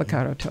this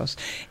avocado toast.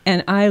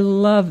 And I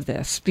love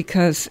this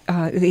because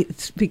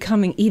it's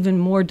becoming even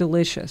more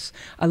delicious.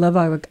 I love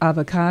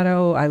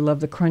avocado. I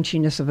love the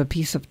crunchiness of a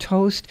piece of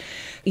toast.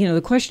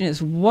 The question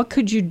is, what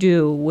could you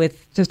do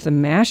with just the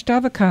mashed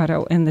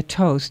avocado and the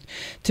toast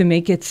to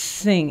make it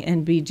sing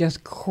and be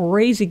just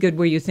crazy good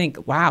where you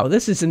think, wow,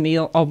 this is a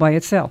meal all by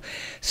itself.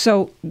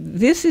 So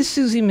this is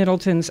Susie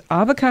Middleton's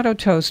avocado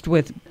toast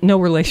with no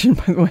relation,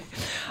 by the way.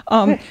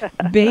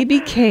 Baby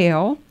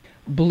kale,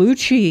 blue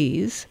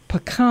cheese,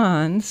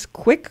 pecans,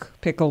 quick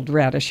pickled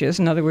radishes.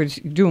 In other words,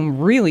 you do them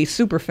really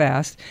super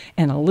fast,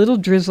 and a little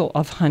drizzle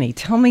of honey.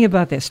 Tell me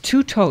about this.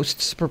 2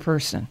 toasts per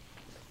person.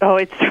 Oh,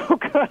 it's so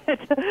good.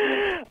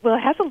 Well,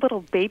 it has a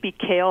little baby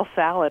kale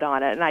salad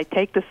on it, and I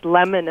take this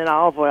lemon and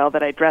olive oil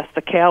that I dress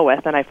the kale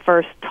with, and I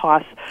first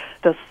toss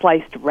the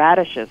sliced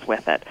radishes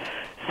with it.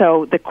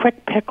 So the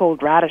quick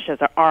pickled radishes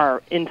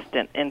are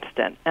instant.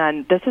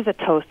 And this is a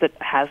toast that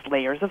has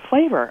layers of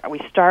flavor. We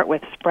start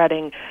with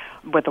spreading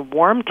with a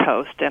warm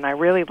toast, and I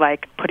really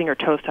like putting your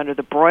toast under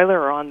the broiler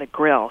or on the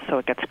grill so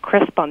it gets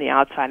crisp on the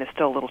outside and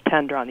still a little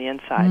tender on the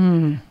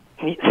inside.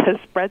 So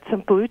spread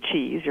some blue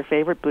cheese, your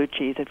favorite blue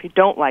cheese. If you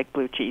don't like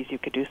blue cheese, you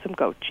could do some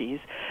goat cheese.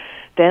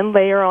 Then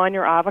layer on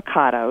your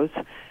avocados.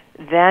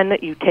 Then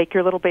you take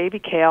your little baby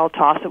kale,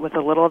 toss it with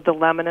a little of the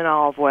lemon and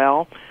olive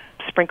oil,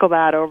 sprinkle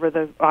that over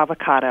the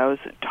avocados,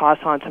 toss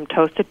on some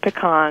toasted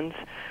pecans,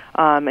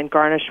 and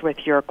garnish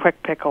with your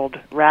quick pickled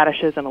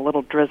radishes and a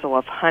little drizzle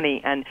of honey.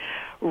 And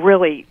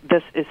really,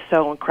 this is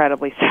so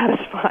incredibly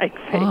satisfying.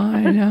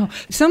 I know.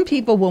 Some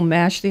people will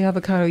mash the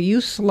avocado.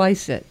 You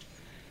slice it.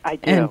 I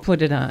do. And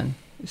put it on.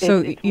 So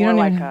it's you more don't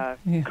like a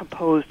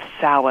composed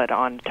salad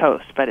on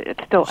toast, but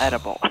it's still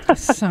edible.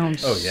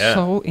 Sounds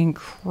so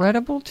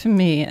incredible to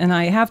me. And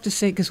I have to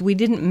say, because we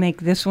didn't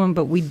make this one,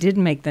 but we did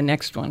make the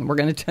next one. We're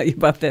going to tell you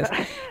about this.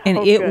 And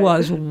it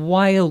was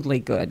wildly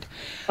good.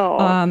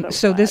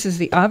 So this is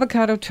the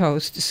avocado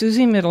toast.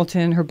 Susie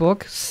Middleton, her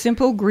book,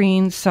 Simple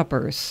Green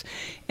Suppers.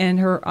 And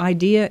her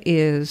idea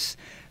is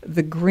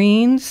the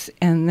greens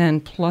and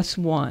then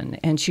 +1.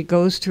 And she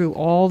goes through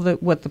all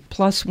what the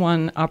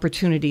 +1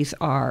 opportunities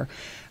are.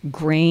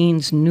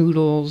 Grains,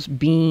 noodles,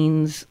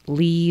 beans,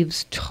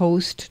 leaves,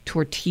 toast,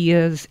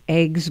 tortillas,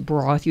 eggs,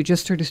 broth. You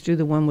just heard us do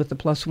the one with the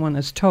 +1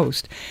 as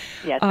toast.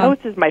 Yeah,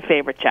 toast is my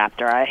favorite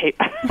chapter. I hate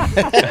I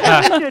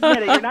have to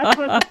admit it. You're not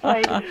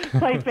supposed to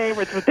play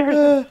favorites, but there's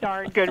some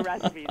darn good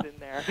recipes in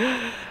there.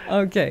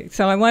 Okay,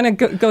 so I want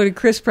to go to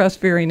Chris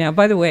Prosperi now.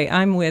 By the way,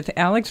 I'm with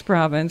Alex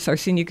Province, our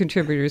senior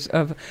contributors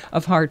of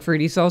Hartford.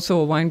 He's also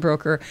a wine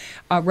broker.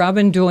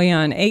 Robin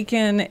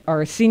Doyon-Aiken,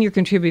 our senior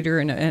contributor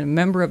and a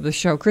member of the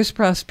show. Chris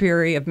Prosperi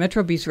of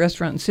Metro Beast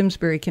Restaurant in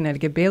Simsbury,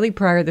 Connecticut. Bailey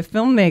Pryor, the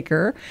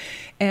filmmaker.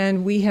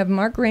 And we have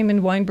Mark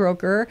Raymond, wine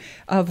broker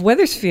of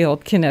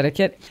Wethersfield,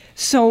 Connecticut.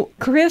 So,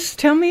 Chris,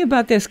 tell me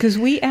about this, because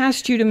we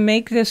asked you to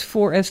make this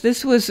for us.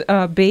 This was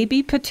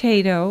baby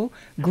potato,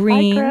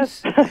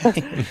 greens,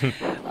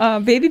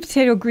 baby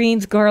potato,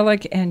 greens,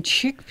 garlic, and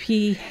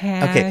chickpea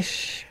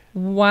hash. Okay.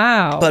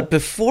 Wow. But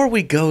before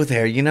we go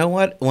there, you know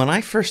what? When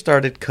I first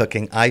started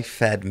cooking, I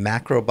fed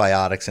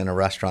macrobiotics in a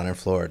restaurant in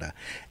Florida.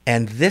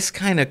 And this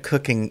kind of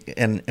cooking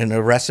and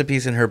the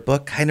recipes in her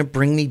book kind of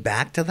bring me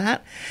back to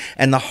that.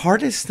 And the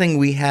hardest thing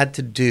we had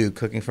to do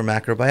cooking for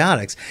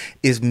macrobiotics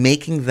is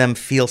making them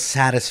feel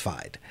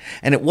satisfied.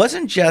 And it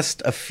wasn't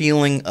just a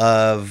feeling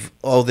of,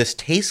 oh, this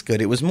tastes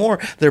good. It was more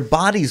their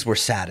bodies were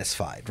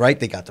satisfied, right?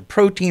 They got the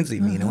proteins,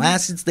 the amino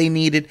acids they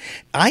needed.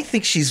 I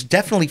think she's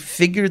definitely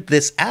figured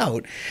this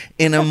out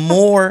in a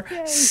more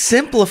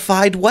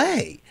simplified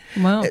way.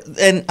 Wow.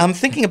 And I'm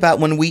thinking about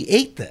when we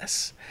ate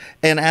this.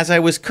 And as I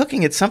was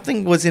cooking it,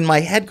 something was in my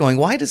head going,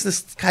 why does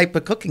this type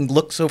of cooking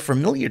look so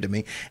familiar to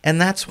me? And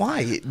that's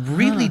why. It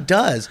really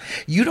does.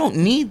 You don't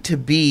need to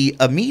be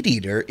a meat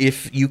eater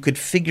if you could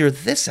figure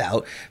this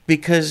out,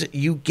 because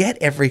you get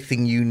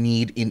everything you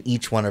need in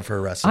each one of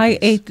her recipes. I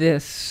ate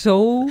this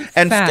so fast.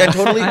 And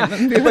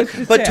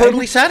totally, but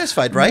totally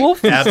satisfied, right?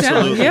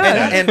 Absolutely.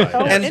 Yeah.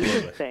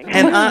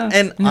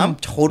 And I'm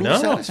totally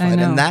satisfied.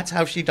 And that's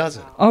how she does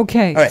it.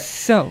 Okay. All right.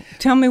 So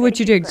tell me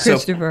what you did,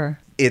 Christopher.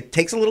 It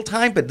takes a little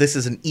time, but this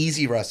is an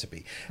easy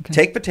recipe. Okay.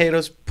 Take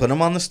potatoes, put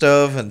them on the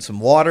stove and some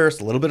water,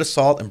 a little bit of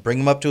salt, and bring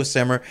them up to a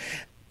simmer.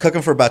 Cook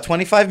them for about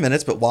 25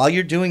 minutes, but while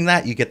you're doing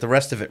that, you get the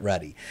rest of it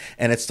ready.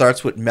 And it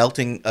starts with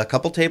melting a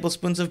couple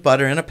tablespoons of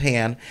butter in a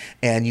pan,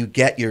 and you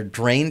get your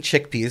drained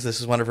chickpeas.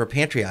 This is one of her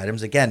pantry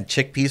items. Again,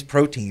 chickpeas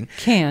protein.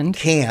 Canned,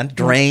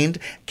 drained.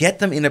 Get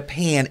them in a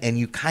pan, and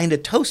you kind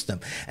of toast them.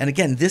 And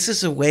again, this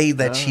is a way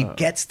that she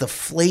gets the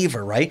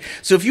flavor, right?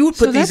 So if you would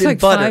put these in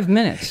butter. 5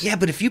 minutes. Yeah,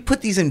 but if you put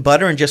these in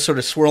butter and just sort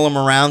of swirl them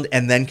around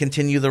and then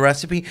continue the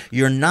recipe,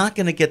 you're not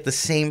going to get the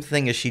same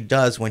thing as she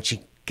does when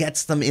she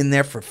gets them in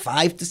there for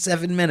 5 to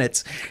 7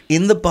 minutes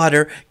in the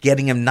butter,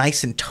 getting them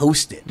nice and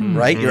toasted,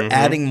 right? You're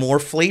adding more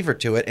flavor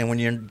to it, and when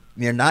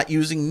you're not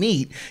using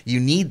meat, you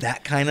need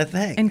that kind of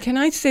thing. And can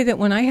I say that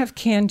when I have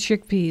canned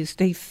chickpeas,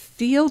 they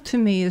feel to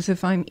me as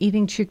if I'm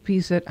eating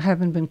chickpeas that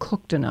haven't been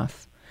cooked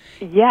enough.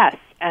 Yes.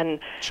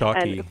 And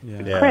chalky.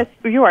 And Chris,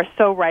 you are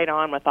so right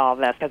on with all of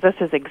this, because this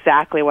is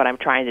exactly what I'm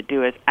trying to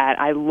do.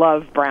 I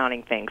love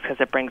browning things because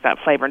it brings out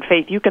flavor. And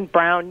Faith, you can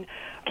brown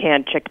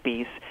canned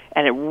chickpeas,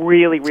 and it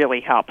really,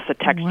 really helps the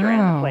texture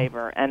and the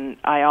flavor. And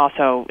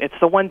it's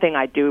the one thing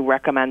I do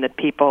recommend that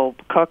people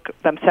cook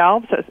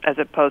themselves as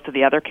opposed to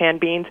the other canned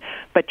beans,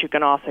 but you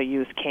can also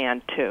use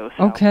canned too.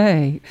 So.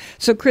 Okay.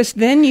 So, Chris,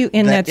 then you,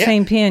 in that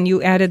same pan,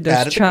 you added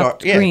those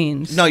chopped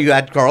greens. No, you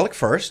add garlic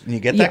first, and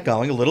you get that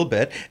going a little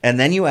bit, and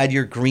then you add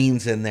your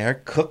greens in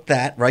there, cook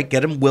that, right,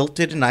 get them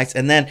wilted and nice,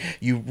 and then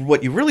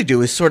what you really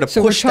do is sort of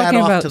push that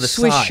off to the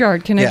Swiss side.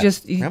 chard. Can I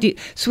just,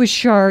 Swiss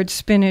chard,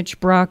 spinach,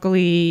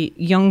 broccoli,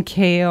 young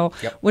kale,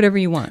 whatever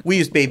you want. We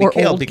use baby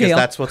kale because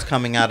that's what's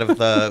coming out of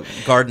the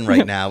garden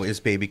right now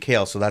is baby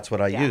kale. So that's what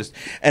I used.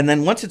 And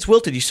then once it's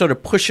wilted, you sort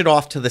of push it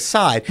off to the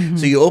side.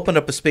 So you open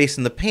up a space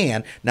in the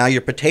pan. Now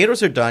your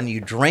potatoes are done. You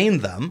drain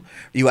them.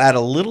 You add a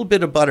little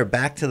bit of butter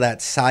back to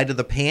that side of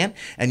the pan,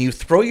 and you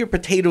throw your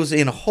potatoes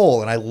in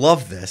whole. And I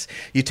love this.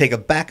 You take a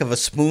back of a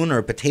spoon or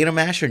a potato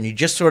masher, and you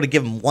just sort of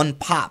give them one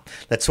pop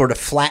that sort of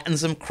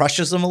flattens them,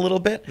 crushes them a little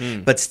bit,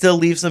 but still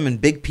leaves them in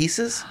big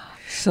pieces.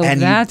 So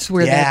that's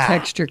where that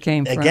texture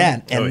came from.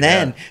 Again, and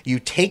then you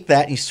take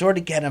that, and you sort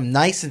of get them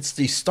nice, and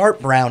you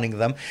start browning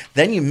them.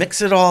 Then you mix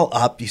it all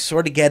up. You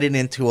sort of get it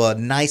into a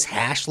nice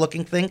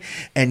hash-looking thing,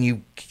 and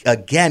you,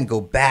 again,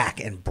 go back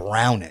and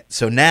brown it.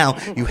 So now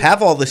you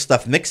have all this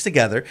stuff mixed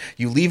together.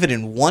 You leave it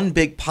in one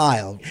big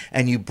pile,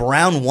 and you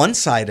brown one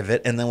side of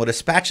it, and then with a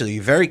spatula,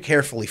 you very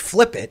carefully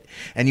flip it,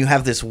 and you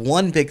have this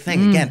one big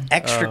thing. Again,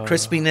 extra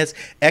crispiness,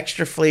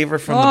 extra flavor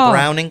from the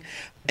browning.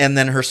 And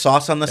then her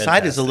sauce on the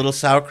side is a little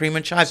sour cream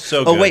and chives.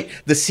 So good. Wait,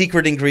 the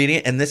secret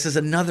ingredient, and this is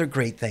another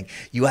great thing.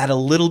 You add a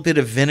little bit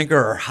of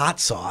vinegar or hot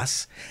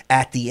sauce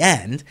at the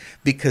end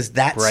because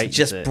that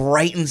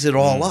brightens it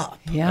all up.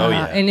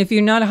 Yeah. And if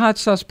you're not a hot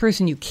sauce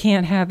person, you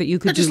can't have it. You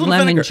could do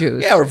lemon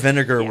juice. Yeah, or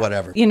vinegar or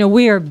whatever. You know,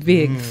 we are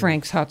big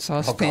Frank's hot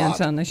sauce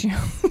fans on the show.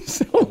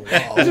 So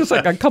just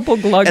like a couple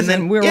glugs, and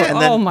then we're,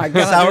 oh my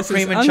God. Sour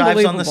cream and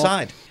chives on the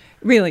side.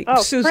 Really,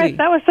 Oh, Susie. Chris,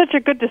 that was such a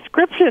good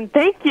description.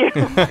 Thank you.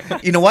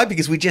 You know why?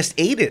 Because we just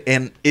ate it,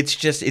 and it's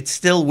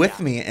still with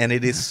me, and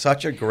it is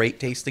such a great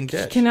tasting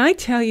dish. Can I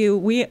tell you,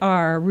 we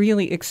are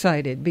really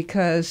excited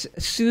because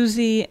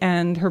Susie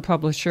and her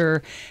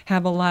publisher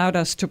have allowed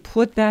us to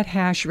put that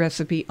hash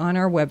recipe on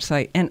our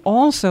website and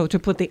also to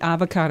put the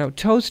avocado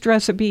toast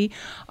recipe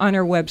on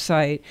our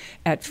website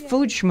at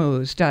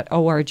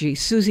foodschmooze.org.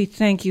 Susie,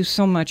 thank you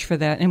so much for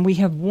that. And we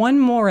have one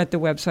more at the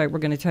website we're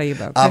going to tell you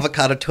about.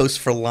 Avocado toast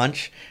for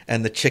lunch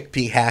and the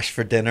chickpea hash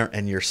for dinner,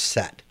 and you're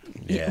set.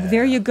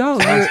 There you go.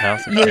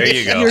 There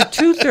you go. You're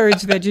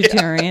 2/3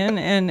 vegetarian,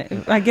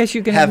 and I guess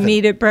you can have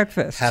meat at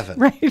breakfast. Heaven.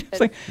 Right? It's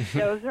like,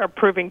 Those are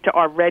proving to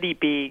already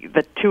be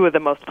the two of the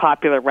most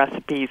popular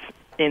recipes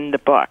in the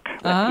book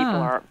that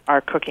people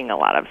are cooking a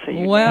lot of. So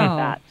you can have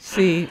that.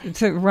 See,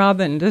 it's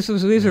Robin.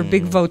 These are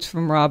big votes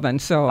from Robin,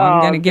 so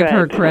I'm going to give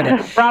her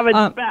credit.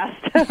 Robin's best.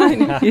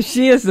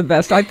 She is the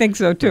best. I think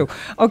so too.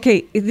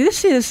 Okay,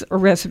 this is a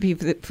recipe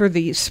for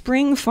the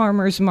Spring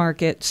Farmers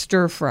Market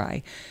stir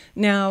fry.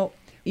 Now,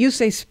 you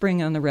say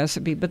spring on the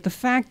recipe, but the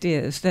fact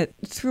is that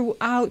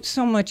throughout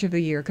so much of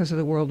the year, because of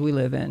the world we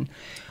live in,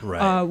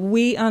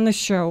 we on the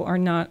show are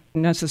not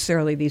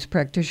necessarily these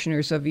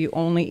practitioners of you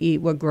only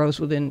eat what grows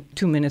within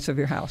 2 minutes of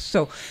your house.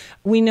 So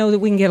we know that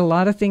we can get a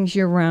lot of things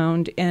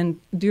year-round, and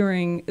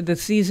during the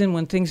season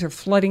when things are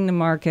flooding the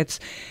markets,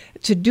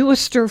 to do a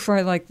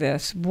stir-fry like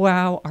this,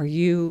 wow, are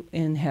you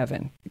in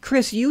heaven.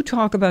 Chris, you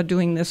talk about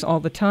doing this all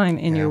the time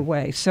in your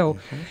way. So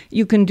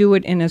you can do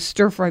it in a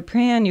stir-fry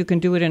pan. You can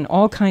do it in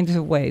all kinds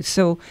of ways.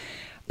 So,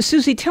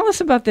 Susie, tell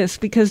us about this,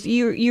 because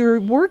you're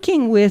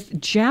working with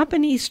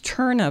Japanese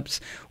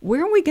turnips.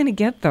 Where are we going to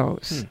get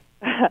those?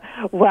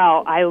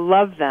 Well, I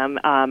love them.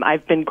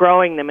 I've been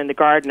growing them in the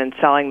garden and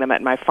selling them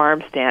at my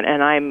farm stand,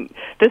 and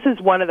this is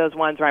one of those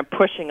ones where I'm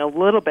pushing a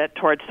little bit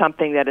towards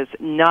something that is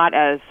not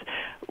as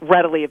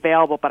readily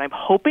available, but I'm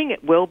hoping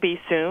it will be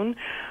soon.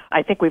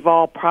 I think we've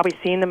all probably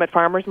seen them at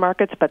farmers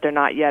markets, but they're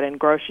not yet in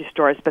grocery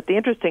stores. But the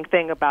interesting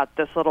thing about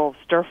this little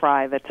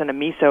stir-fry that's in a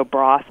miso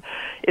broth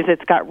is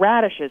it's got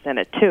radishes in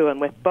it, too.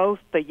 And with both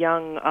the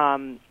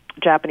young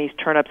Japanese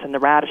turnips and the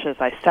radishes,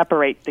 I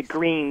separate the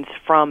greens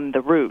from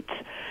the roots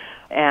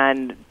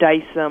and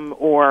dice them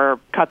or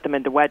cut them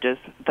into wedges,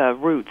 the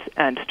roots,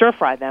 and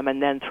stir-fry them and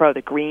then throw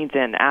the greens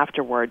in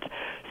afterwards.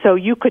 So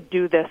you could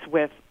do this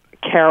with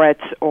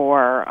carrots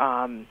or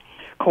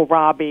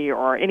kohlrabi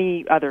or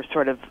any other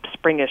sort of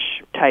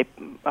springish type,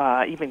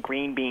 even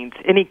green beans,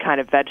 any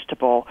kind of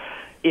vegetable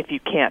if you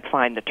can't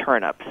find the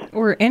turnips.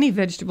 Or any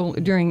vegetable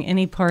during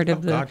any part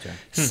of the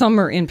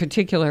summer in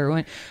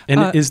particular.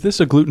 And is this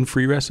a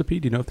gluten-free recipe?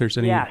 Do you know if there's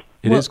any? Yes.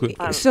 It is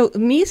gluten-free. So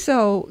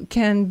miso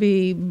can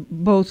be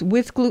both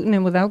with gluten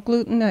and without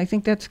gluten. I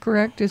think that's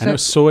correct. I know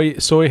soy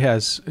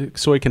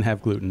can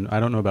have gluten. I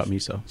don't know about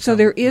miso. So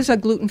there is a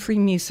gluten-free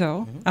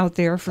miso out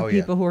there for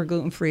people who are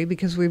gluten-free,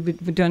 because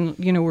we've done,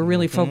 we're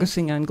really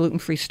focusing on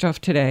gluten-free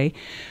stuff today.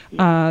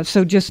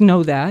 So just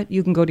know that.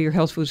 You can go to your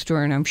health food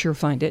store and I'm sure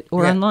find it,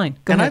 or online.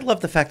 Go ahead. I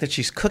love the fact that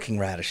she's cooking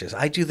radishes.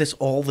 I do this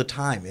all the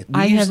time.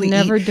 I have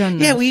never done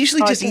this. Yeah, we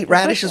usually just eat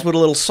radishes with a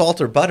little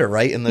salt or butter,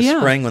 right, in the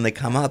spring when they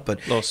come up.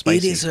 But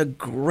it is a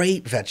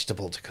great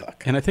vegetable to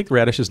cook. And I think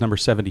radish is number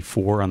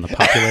 74 on the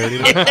popularity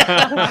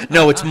list.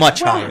 No, it's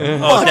much higher.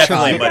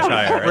 Definitely much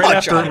higher.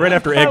 Right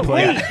after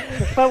eggplant.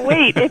 But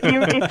wait, if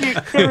you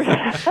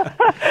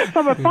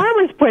from a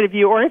farmer's point of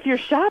view, or if you're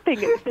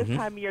shopping at this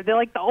time of year, they're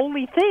like the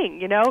only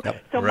thing,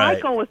 So my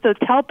goal was to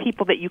tell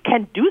people that you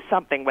can do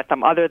something with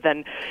them other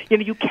than,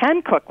 you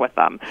can cook with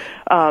them.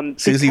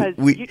 Susie,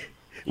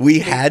 we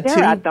had to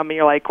stare at them and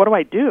you're like, what do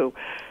I do?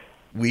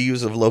 We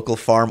use a local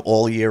farm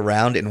all year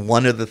round, and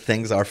one of the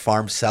things our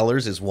farm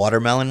sellers is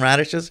watermelon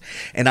radishes.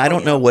 And I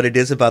don't know what it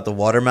is about the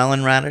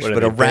watermelon radish,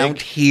 but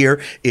around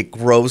here it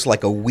grows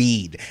like a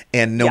weed.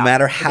 And no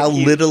matter how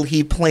little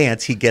he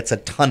plants, he gets a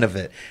ton of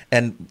it.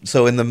 And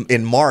so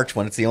in March,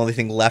 when it's the only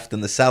thing left in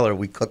the cellar,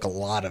 we cook a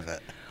lot of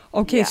it.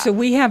 Okay, so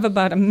we have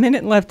about a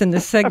minute left in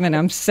this segment,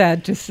 I'm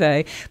sad to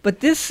say. But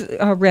this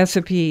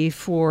recipe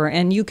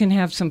and you can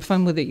have some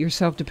fun with it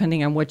yourself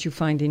depending on what you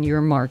find in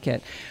your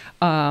market.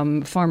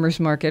 Farmer's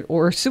market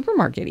or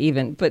supermarket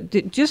even.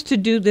 But just to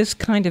do this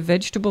kind of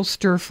vegetable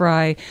stir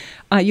fry,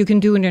 you can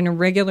do it in a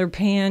regular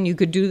pan. You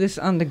could do this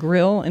on the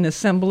grill and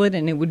assemble it,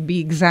 and it would be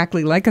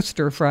exactly like a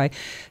stir fry.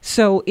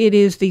 So it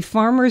is the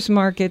Farmer's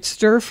Market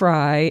stir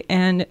fry,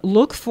 and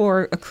look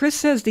for, Chris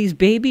says these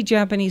baby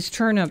Japanese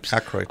turnips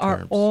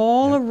are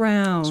all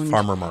around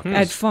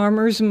at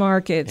farmers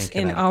markets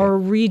in our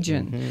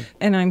region.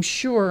 And I'm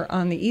sure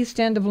on the east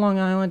end of Long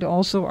Island,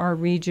 also our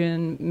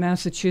region,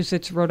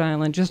 Massachusetts, Rhode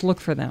Island, just look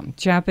for them.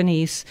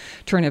 Japanese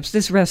turnips.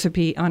 This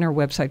recipe on our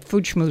website,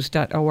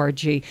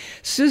 foodschmooze.org.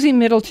 Susie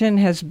Middleton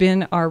has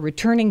been our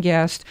returning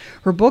guest.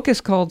 Her book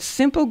is called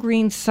Simple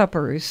Green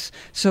Suppers.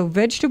 So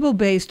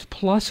vegetable-based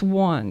plus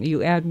one.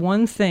 You add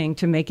one thing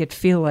to make it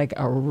feel like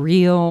a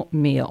real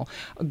meal.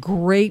 A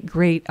great,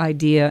 great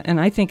idea, and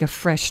I think a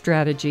fresh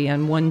strategy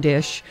on one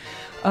dish.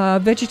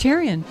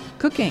 Vegetarian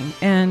cooking.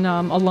 And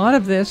a lot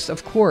of this,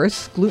 of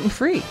course,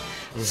 gluten-free.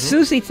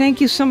 Susie, thank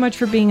you so much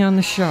for being on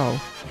the show.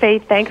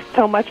 Faith, thanks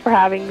so much for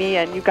having me,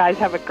 and you guys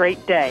have a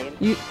great day. And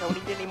don't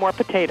eat any more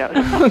potatoes.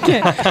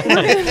 Okay.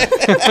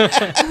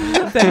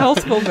 The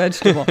healthful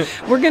vegetable.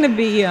 We're going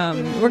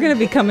to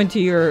be coming to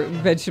your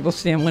vegetable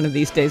stand one of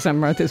these days on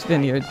Martha's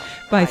Vineyard.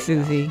 Bye,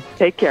 Susie.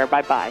 Take care.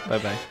 Bye-bye.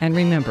 Bye-bye. And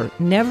remember,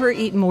 never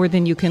eat more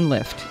than you can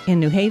lift.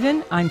 In New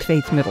Haven, I'm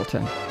Faith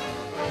Middleton.